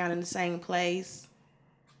stay around in the same place.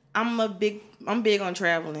 I'm big on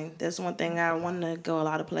traveling. That's one thing. I want to go a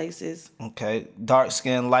lot of places. Okay. Dark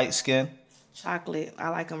skin, light skin. Chocolate. I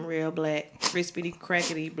like them real black. Crispity,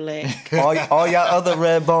 crackety black. All y'all other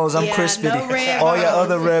red bones, I'm crispy. No red all y'all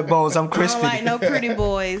bones. other red bones, I'm I crispy. don't like no pretty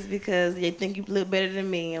boys because they think you look better than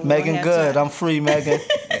me. And we Megan don't have Good, time. I'm free, Megan.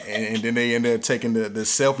 And then they end up taking the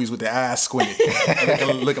selfies with their eyes squinted,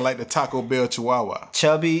 looking like the Taco Bell Chihuahua.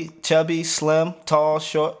 Chubby, slim, tall,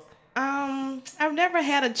 short. I've never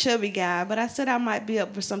had a chubby guy, but I said I might be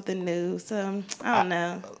up for something new. So I don't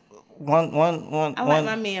know. I like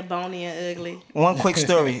my men bony and ugly. One quick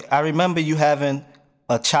story. I remember you having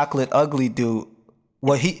a chocolate ugly dude.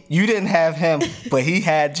 Well, you didn't have him, but he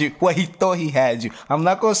had you. Well, he thought he had you. I'm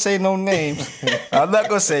not gonna say no names.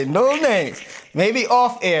 Maybe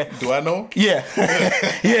off air. Do I know? Yeah,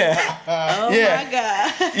 yeah. Oh Yeah. my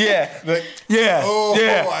God. Yeah. Oh,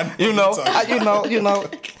 yeah. I know You know.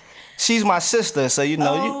 She's my sister, so we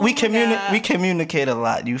Oh, we God. communicate a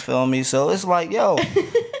lot. You feel me? So it's like, yo,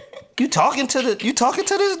 you talking to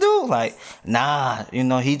this dude? Like, nah,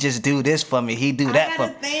 he just do this for me. He do I that got for a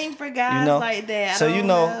me. thing for guys like that. So I don't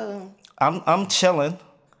know. I'm chilling.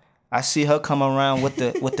 I see her come around with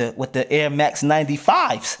the Air Max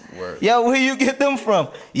 95s. Word. Yo, where you get them from?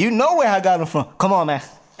 You know where I got them from. Come on, man.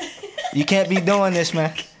 You can't be doing this,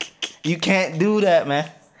 man. You can't do that, man.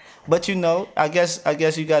 But I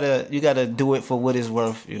guess you gotta do it for what it's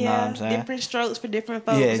worth. You know what I'm saying? Different strokes for different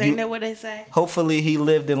folks. Yeah, Ain't that what they say? Hopefully he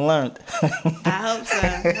lived and learned. I hope so.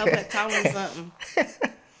 I hope that taught me something.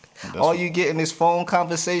 All you getting is phone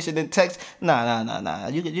conversation and text. Nah.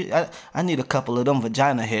 I need a couple of them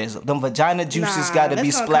vagina hairs. Them vagina juices Nah, gotta that's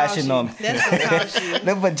be gonna splashing cost on you. me. That's gonna cost you.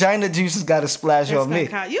 Them vagina juices gotta splash That's on me.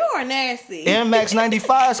 You are nasty. Air Max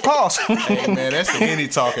 95s cost. Hey, man, that's the Henny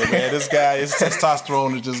talking, man. This guy, his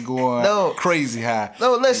testosterone is just going crazy high.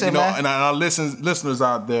 No, listen, man. And our listeners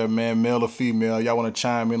out there, man, male or female, y'all want to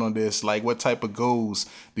chime in on this? Like, what type of goals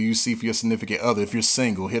do you see for your significant other? If you're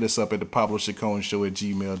single, hit us up at the Pablo Chacon Show at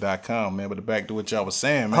gmail.com, man. But back to what y'all was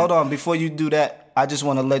saying, man. Hold on, before you do that, I just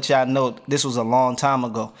want to let y'all know this was a long time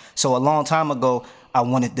ago. So a long time ago, I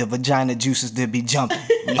wanted the vagina juices to be jumping.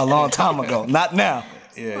 A long time ago, not now.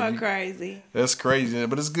 You crazy. That's crazy,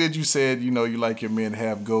 but it's good you said you like your men to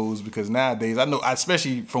have goals, because nowadays I know,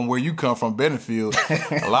 especially from where you come from, Bentonville,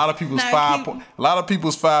 a lot of people's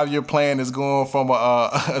 5-year plan is going from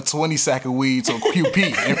a 20 sack of weed to a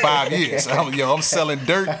QP in 5 years. I'm selling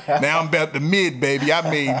dirt now. I'm about the mid, baby. I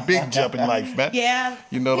made big jump in life, man. Yeah,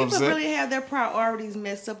 you know what I'm saying. People really have their priorities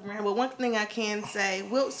messed up around. But one thing I can say,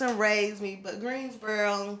 Wilson raised me, but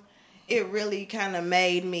Greensboro, it really kind of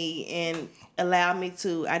made me and allowed me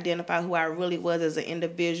to identify who I really was as an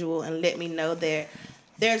individual, and let me know that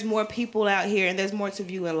there's more people out here and there's more to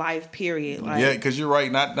view in life, period. Yeah, because you're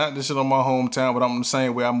right. Not just on my hometown, but I'm the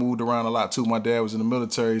same way. I moved around a lot too. My dad was in the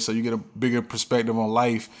military, so you get a bigger perspective on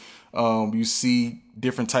life. You see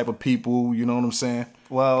different type of people, you know what I'm saying?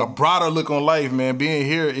 Well, a broader look on life, man. Being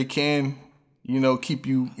here, it can, keep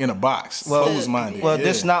you in a box, closed-minded. Well,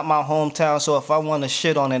 this not my hometown, so if I want to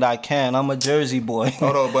shit on it, I can. I'm a Jersey boy.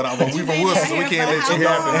 Hold on, but we from Wilson, so we can't let you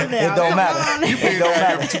have it. It don't matter. You've been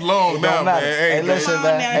here for too long now, man. Hey, listen,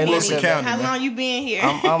 man. Hey, listen. How long you been here?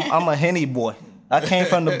 I'm a Henny boy. I came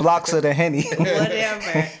from the blocks of the Henny.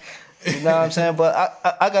 Whatever. You know what I'm saying?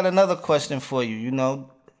 But I got another question for you.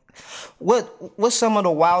 What's some of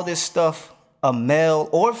the wildest stuff a male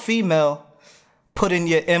or female put in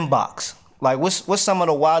your inbox? Like, what's some of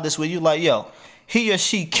the wildest where you like, yo, he or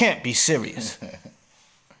she can't be serious?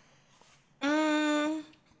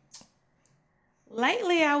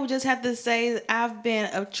 Lately, I would just have to say I've been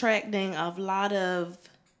attracting a lot of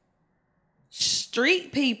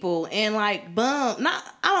street people and like bum. I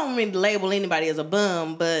don't mean to label anybody as a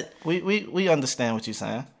bum, but we understand what you're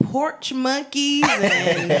saying. Porch monkeys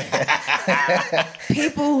and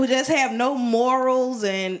people who just have no morals,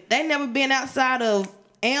 and they never been outside of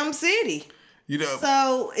Am City.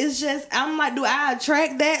 So it's just, I'm like, do I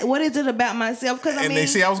attract that? What is it about myself? Because they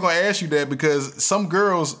see, I was going to ask you that, because some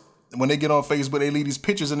girls, when they get on Facebook, they leave these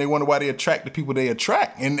pictures and they wonder why they attract the people they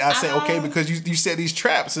attract. And I say, okay, because you set these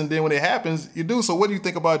traps, and then when it happens, you do. So what do you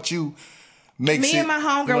think about you? Me and my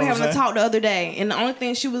homegirl were having a talk the other day, and the only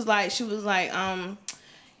thing she was like,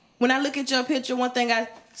 when I look at your picture, one thing I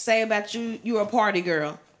say about you, you're a party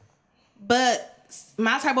girl. But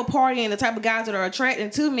my type of party and the type of guys that are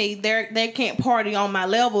attracted to me, they can't party on my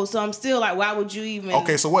level. So I'm still like, why would you even?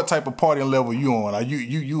 Okay, so what type of partying level you on? Are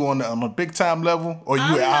you on a big time level, or you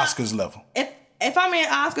at Oscars level? If I'm in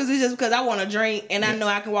Oscars, it's just because I want to drink and I know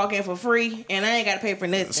I can walk in for free and I ain't got to pay for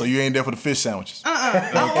nothing. So you ain't there for the fish sandwiches?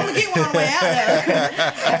 I want to get one on the way out there.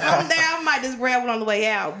 If I'm there, I might just grab one on the way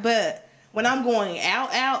out. But when I'm going out,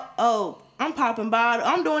 I'm popping bottles.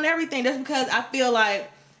 I'm doing everything. That's because I feel like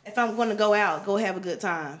if I'm going to go out, go have a good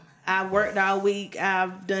time. I've worked all week.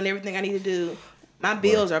 I've done everything I need to do. My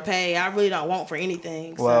bills are paid. I really don't want for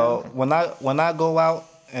anything. Well, So. when I go out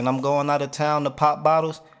and I'm going out of town to pop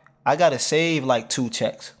bottles, I gotta save like 2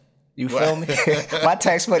 checks. You feel me? My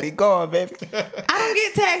tax money gone, baby. I don't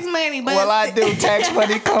get tax money, but Well, I do. Tax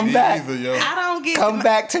money come back. Either, yo. I don't get Come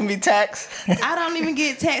back to me, tax. I don't even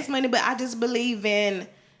get tax money, but I just believe in.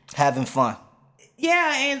 Having fun.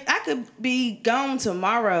 Yeah, and I could be gone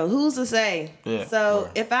tomorrow. Who's to say? Yeah,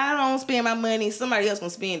 So if I don't spend my money, somebody else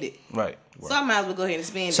gonna spend it. Right. So I might as well go ahead and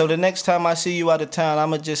spend So it. the next time I see you out of town,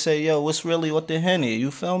 I'ma just say, yo, what's really with the Henny? You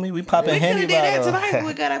feel me? We popping We could Henny have did that right tonight. now.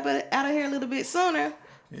 We got out of here a little bit sooner.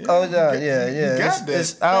 Oh yeah. You got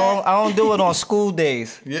that. I don't do it on school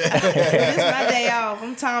days. This is my day off.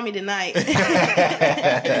 I'm Tommy tonight.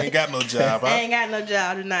 Ain't got no job, I huh? ain't got no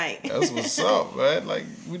job tonight. That's what's up, man. Like,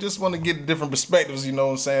 we just want to get different perspectives, you know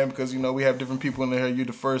what I'm saying? Because, we have different people in there. You're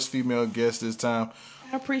the first female guest this time.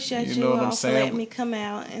 I appreciate You you, know what I'm all for saying? letting me come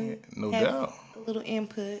out and No have doubt. a little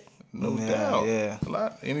input. No doubt. yeah.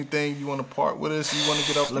 Anything you want to part with us? You want to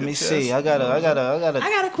get off Let your me chest? see. I gotta. I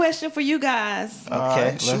got a question for you guys. Okay,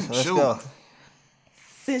 right, let's shoot. go.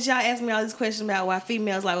 Since y'all asked me all these questions about why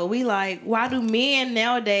females like what we like, why do men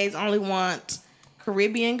nowadays only want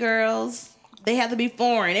Caribbean girls? They have to be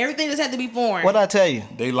foreign. Everything just have to be foreign. What I tell you?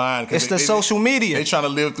 They lying. 'cause It's the social media. They trying to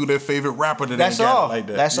live through their favorite rapper that That's ain't got all. it like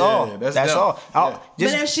that. That's Yeah, all. That's That's them. all. Yeah.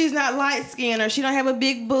 Just, but if she's not light skinned or she don't have a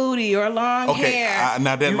big booty or long Okay, hair,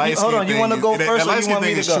 now that You- light you- skin hold on, you thing, wanna go that, first that or light you skin want me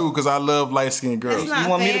thing to is go? true because I love light skinned girls. It's not you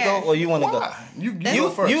want me to fair. go or you want to go? Why? You go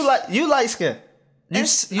first. You light skin. You I'm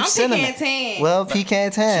cinnamon. pecan tan. Well,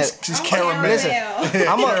 pecan tan. She's I'm caramel.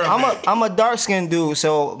 caramel. I'm a dark skinned dude,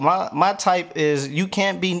 so my type is you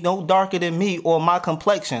can't be no darker than me or my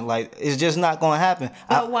complexion. Like it's just not gonna happen.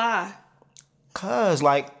 But why? Cause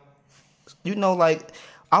like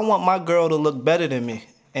I want my girl to look better than me.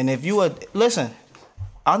 And if you listen,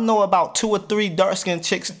 I know about 2 or 3 dark skinned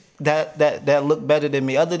chicks that look better than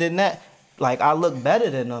me. Other than that, like I look better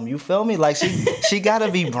than them. You feel me? Like she gotta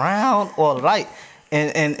be brown or light.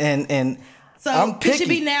 And So I'm could she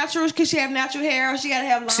picky. be natural? Could she have natural hair or she gotta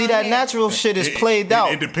have long See that hair? natural shit is played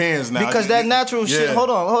out. It depends now. Because that natural shit. Yeah. Hold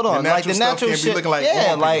on. The Like the stuff natural can't shit. be looking like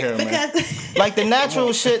yeah, armpit like hair, man. Because like the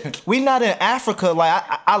natural shit. We not in Africa. Like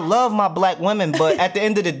I love my black women, but at the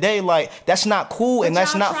end of the day, like that's not cool and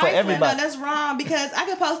that's y'all not for trifling, everybody. though. That's wrong because I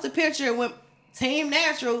could post a picture with Team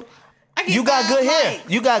Natural. I get You got 5 good hair. likes.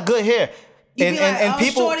 You got good hair. You And be like, and oh,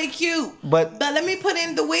 people. shorty cute. But- let me put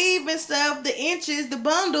in the weave and stuff, the inches, the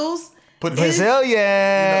bundles. Put Brazilian.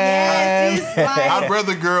 Yes, it's like I'd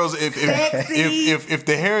rather girls Sexy. if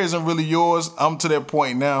the hair isn't really yours. I'm to that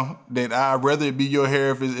point now that I'd rather it be your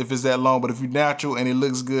hair if it's that long. But if you're natural and it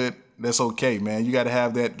looks good, that's okay, man. You got to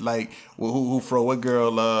have that like who fro? What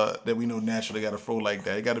girl that we know naturally got a fro like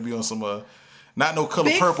that? It got to be on some not no color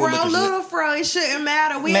big purple fro, looking little shit. fro. It shouldn't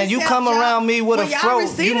matter. We Man, you accept come y'all. around me with a When y'all fro,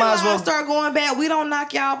 receding you might as well- lines start going bad. We don't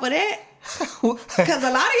knock y'all for that. Because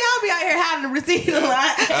a lot of y'all be out here hiding the receding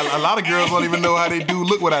line. A lot of girls don't even know how they do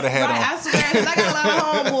look without a hat Right, on. I swear, because I got a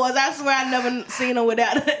lot of homeboys. I swear I never seen them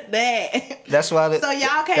without that. That's why. So y'all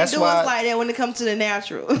can't that's do why, us like that when it comes to the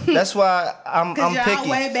natural. That's why I'm Because y'all picky.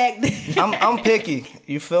 way back then. I'm picky.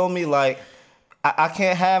 You feel me? Like I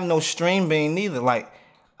can't have no stream bean neither. Like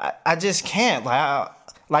I just can't. I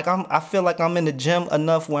feel like I'm in the gym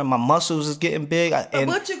enough when my muscles is getting big. And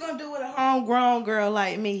What you gonna do with a homegrown girl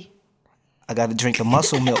like me? I gotta drink the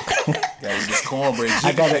muscle milk. Yeah, with this cornbread.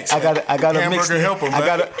 I gotta mix Hamburger the, helper,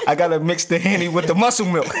 man. I gotta mix the Henny with the muscle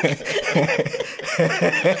milk.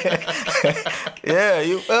 Yeah,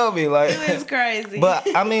 you feel me? Like It's crazy. but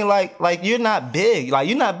I mean like you're not big. Like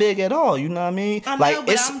you're not big at all, you know what I mean? I know, like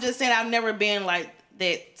but I'm just saying I've never been like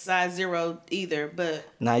that size 0 either. But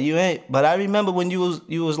nah, you ain't. But I remember when you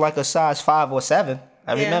was like a size 5 or 7.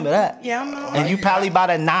 I yeah. remember that. Yeah, I'm not. And you probably about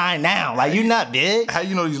a 9 now. Like you not big. How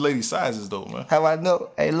you know these ladies' sizes though, man? How I know?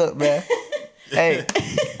 Hey, look, man. Hey,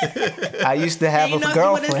 I used to have you know, a if you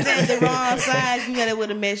would have girlfriend. said the wrong size, you know, that would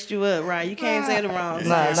have messed you up, right? You can't say the wrong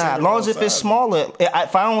size. Nah. As long as if it's smaller.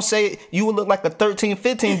 If I don't say you would look like a 13,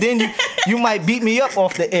 15, then you might beat me up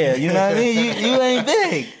off the air. You know what I mean? You ain't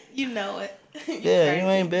big. You know it. Yeah, you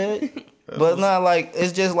ain't big. But not like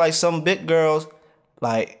it's just like some big girls,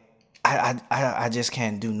 like I just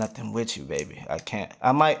can't do nothing with you, baby. I can't.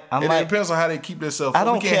 I might. It depends on how they keep themselves. I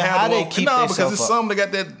don't care how they keep themselves because it's up. some that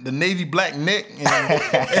got the navy black neck.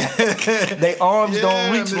 And, They arms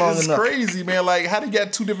don't reach long it's enough. crazy, man. Like how they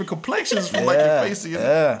got two different complexions from like your face.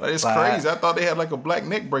 Like, it's crazy. I thought they had like a black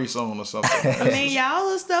neck brace on or something. I mean, y'all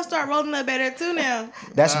little stuff start rolling up better too now.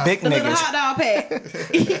 That's big The little niggas. hot dog pack.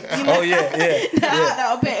 Oh yeah. The hot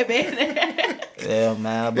dog pack, baby. Yeah,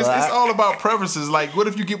 man. But It's I- all about preferences. Like, what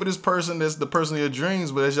if you get with this person that's the person of your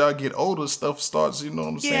dreams, but as y'all get older, stuff starts, you know what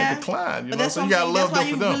I'm saying, decline. You But know, that's so what you I'm gotta saying. love That's why them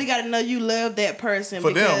you for them. really got to know you love that person.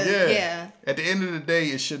 For because, them, yeah. Yeah. At the end of the day,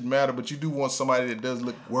 it shouldn't matter, but you do want somebody that does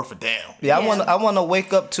look worth a damn. Yeah, Yeah. I want to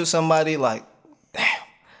wake up to somebody like, damn,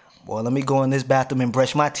 boy, let me go in this bathroom and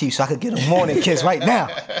brush my teeth so I could get a morning kiss right now.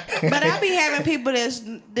 But I be having people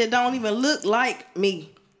that don't even look like me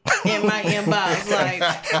in my inbox.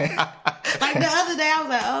 Like the other day, I was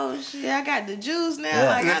like, oh shit, I got the juice now.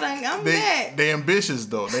 Yeah. Like I'm back. They ambitious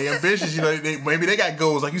though. They ambitious. You know, maybe they got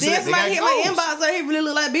goals. Like you Then said, they got somebody hit my goals. inbox, like he really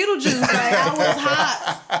looked like Beetlejuice. Like I was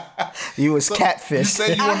hot. You was You catfish.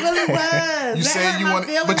 say you I want, really was. You that said hurt you my wanted-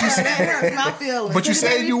 feelings. but you though. said- That hurts my feelings. but you 'Cause it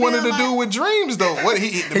said made you me wanted feel to do like- with dreams though. What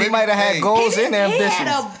He might have had goals and He ambitions. had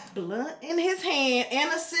a blunt in his hand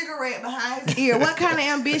and a cigarette behind his ear. What kind of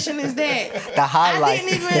ambition is that? The highlight.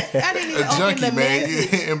 I didn't even A open junkie, the man.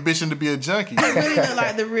 message. Ambition to be a junkie. He really looked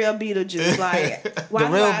like the real Beetlejuice. Like why The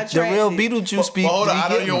do I attract real it? Beetlejuice be. But hold on, I know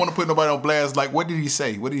getting you don't want to put nobody on blast. Like, what did he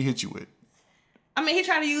say? What did he hit you with? I mean, he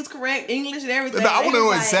tried to use correct English and everything. No, I And wanna he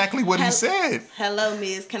was know exactly what he said. Hello,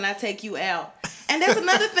 miss. Can I take you out? And that's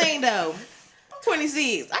another thing, though. I'm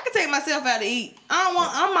 26. I can take myself out to eat. I'm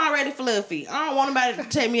already fluffy. I don't want nobody to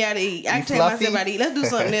take me out to eat. I You can take fluffy? myself out to eat. Let's do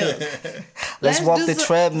something else. Let's walk do the some-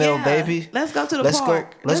 treadmill, yeah. baby. Let's go to the Let's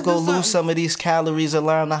park. Let's go do lose something. some of these calories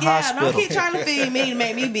around the Yeah, hospital. don't keep trying to feed me to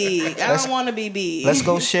make me big. I don't want to be big. Let's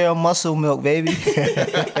go share muscle milk, baby.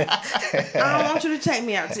 I don't want you to take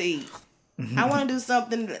me out to eat. I want to do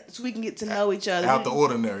something so we can get to know each other. Out the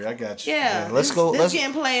ordinary. I got you. Yeah, let's go- This let's-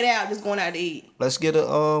 getting played out. Just going out to eat. Let's get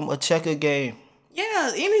a checker game.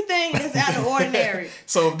 Yeah, anything that's out of ordinary.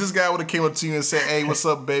 So if this guy would have came up to you and said, "Hey, what's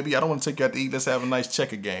up, baby? I don't want to take you out to eat. Let's have a nice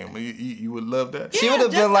checker game." You would love that. She Yeah, would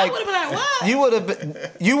have just- been like, I would have been like, what? you would have been,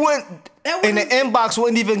 you wouldn't, That in the wouldn't- inbox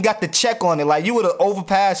wouldn't even got the check on it. Like you would have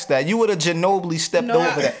overpassed that. You would have Ginobili stepped No,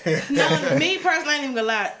 over that. no, me personally, I ain't even gonna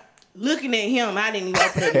lie. Looking at him, I didn't even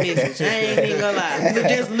open up the message. I ain't even gonna lie.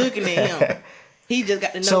 Just looking at him, he just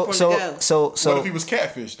got the know from the go. So What if he was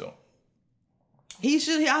catfish though? He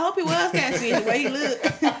should. I hope he was catfish the way he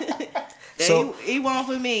looked. Yeah, So- he won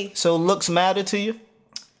for me. so looks matter to you?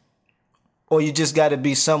 Or you just gotta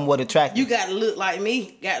be somewhat attractive? You gotta look like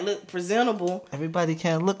me. Gotta look presentable. Everybody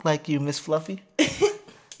can't look like you, Miss Fluffy.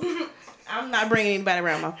 I'm not bringing anybody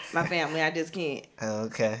around my family. I just can't.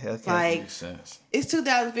 Okay. Like, Makes sense. it's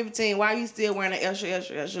 2015. Why are you still wearing an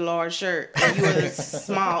extra large shirt? And you are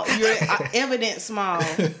small. You're evident small.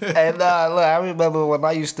 And look, I remember when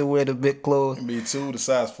I used to wear the big clothes. Me too. The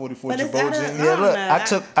size 44 But it's Jabot out of- jeans. Yeah, look,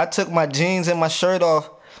 know. I took my jeans and my shirt off.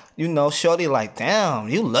 You know, shorty like, damn,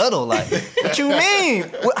 you little. Like, what you mean?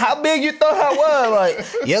 How big you thought I was?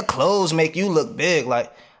 Like, your clothes make you look big. Like,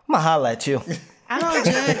 I'm gonna holler at you. I don't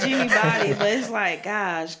judge anybody, but it's like,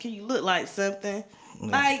 gosh, can you look like something?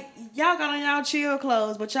 Like, y'all got on y'all chill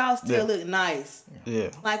clothes, but y'all still look nice. Yeah.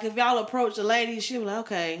 Like, if y'all approach a lady, she'll be like,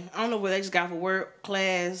 okay, I don't know where they just got for work,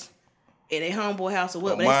 class, at their homeboy house or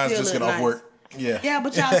what, but Mine's they still just look get nice. off work. Yeah. Yeah,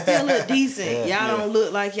 but y'all still look decent. Yeah. Y'all don't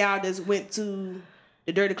look like y'all just went to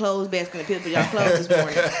the dirty clothes basket and picked up y'all clothes this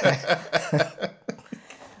morning.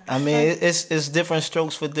 I mean, it's different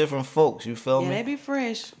strokes for different folks. You feel Yeah, me? they be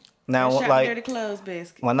fresh. Now, Fresh out the like, dirty clothes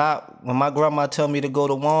basket. when my grandma tell me to go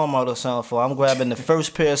to Walmart or something, for I'm grabbing the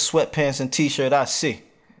first pair of sweatpants and t-shirt I see.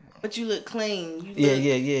 But you look clean. You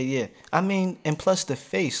Yeah, look, yeah. I mean, and plus the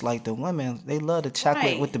face, like the women, they love the chocolate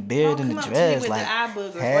Right. with the beard Don't and the come up to me dress. with Like, the eye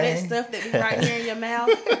boogers or hey. that stuff that be right here in your mouth.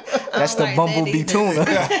 That's the bumblebee tuna.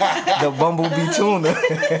 The bumblebee tuna.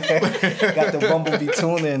 Got the bumblebee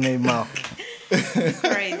tuna in their mouth.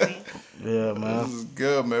 Crazy. Yeah, man. This is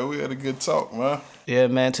good, man. We had a good talk, man. Yeah,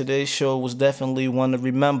 man. Today's show was definitely one to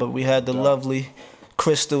remember. We had the lovely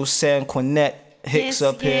Crystal Sanquinet Hicks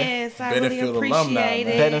up here. Yes, I really Bedingfield appreciate alumni, it.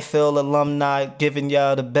 man. Bedingfield alumni giving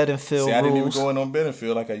y'all the Bedingfield See, I didn't even rules. go in on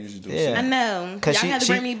Benefit like I usually do. Yeah. I know. Y'all 'Cause got to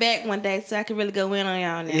she- bring me back one day so I can really go in on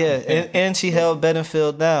y'all now. Yeah, and she held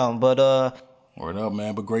Bedingfield down. But Word up,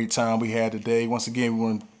 man. But great time we had today. Once again, we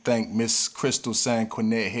want to thank Miss Crystal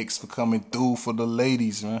Sanquinet Hicks for coming through for the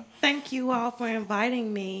ladies, man. Thank you all for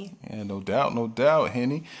inviting me. Yeah, no doubt,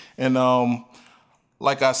 Henny. And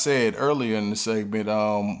like I said earlier in the segment,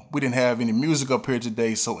 we didn't have any music up here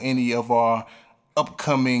today, so any of our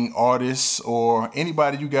upcoming artists or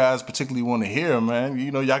anybody you guys particularly want to hear, man,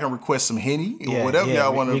 you know, y'all can request some Henny or whatever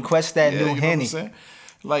y'all want to request that new Henny.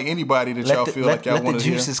 Like anybody that y'all feel like y'all want to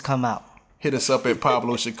hear. Let the juices come out. Hit us up at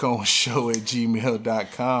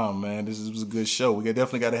PabloChaconShow@gmail.com, man. This was a good show. We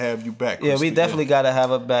definitely got to have you back. Yeah, we definitely got to have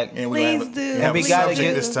her back. And Please do. And we got to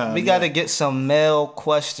get this time. we got to get some male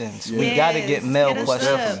questions. Yeah. We got to get male hit us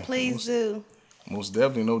questions. up. Please do. Most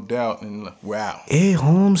definitely, no doubt. And wow. Hey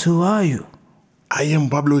Holmes, who are you? I am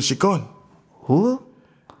Pablo Chacon. Who?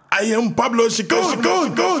 I am Pablo Chacon.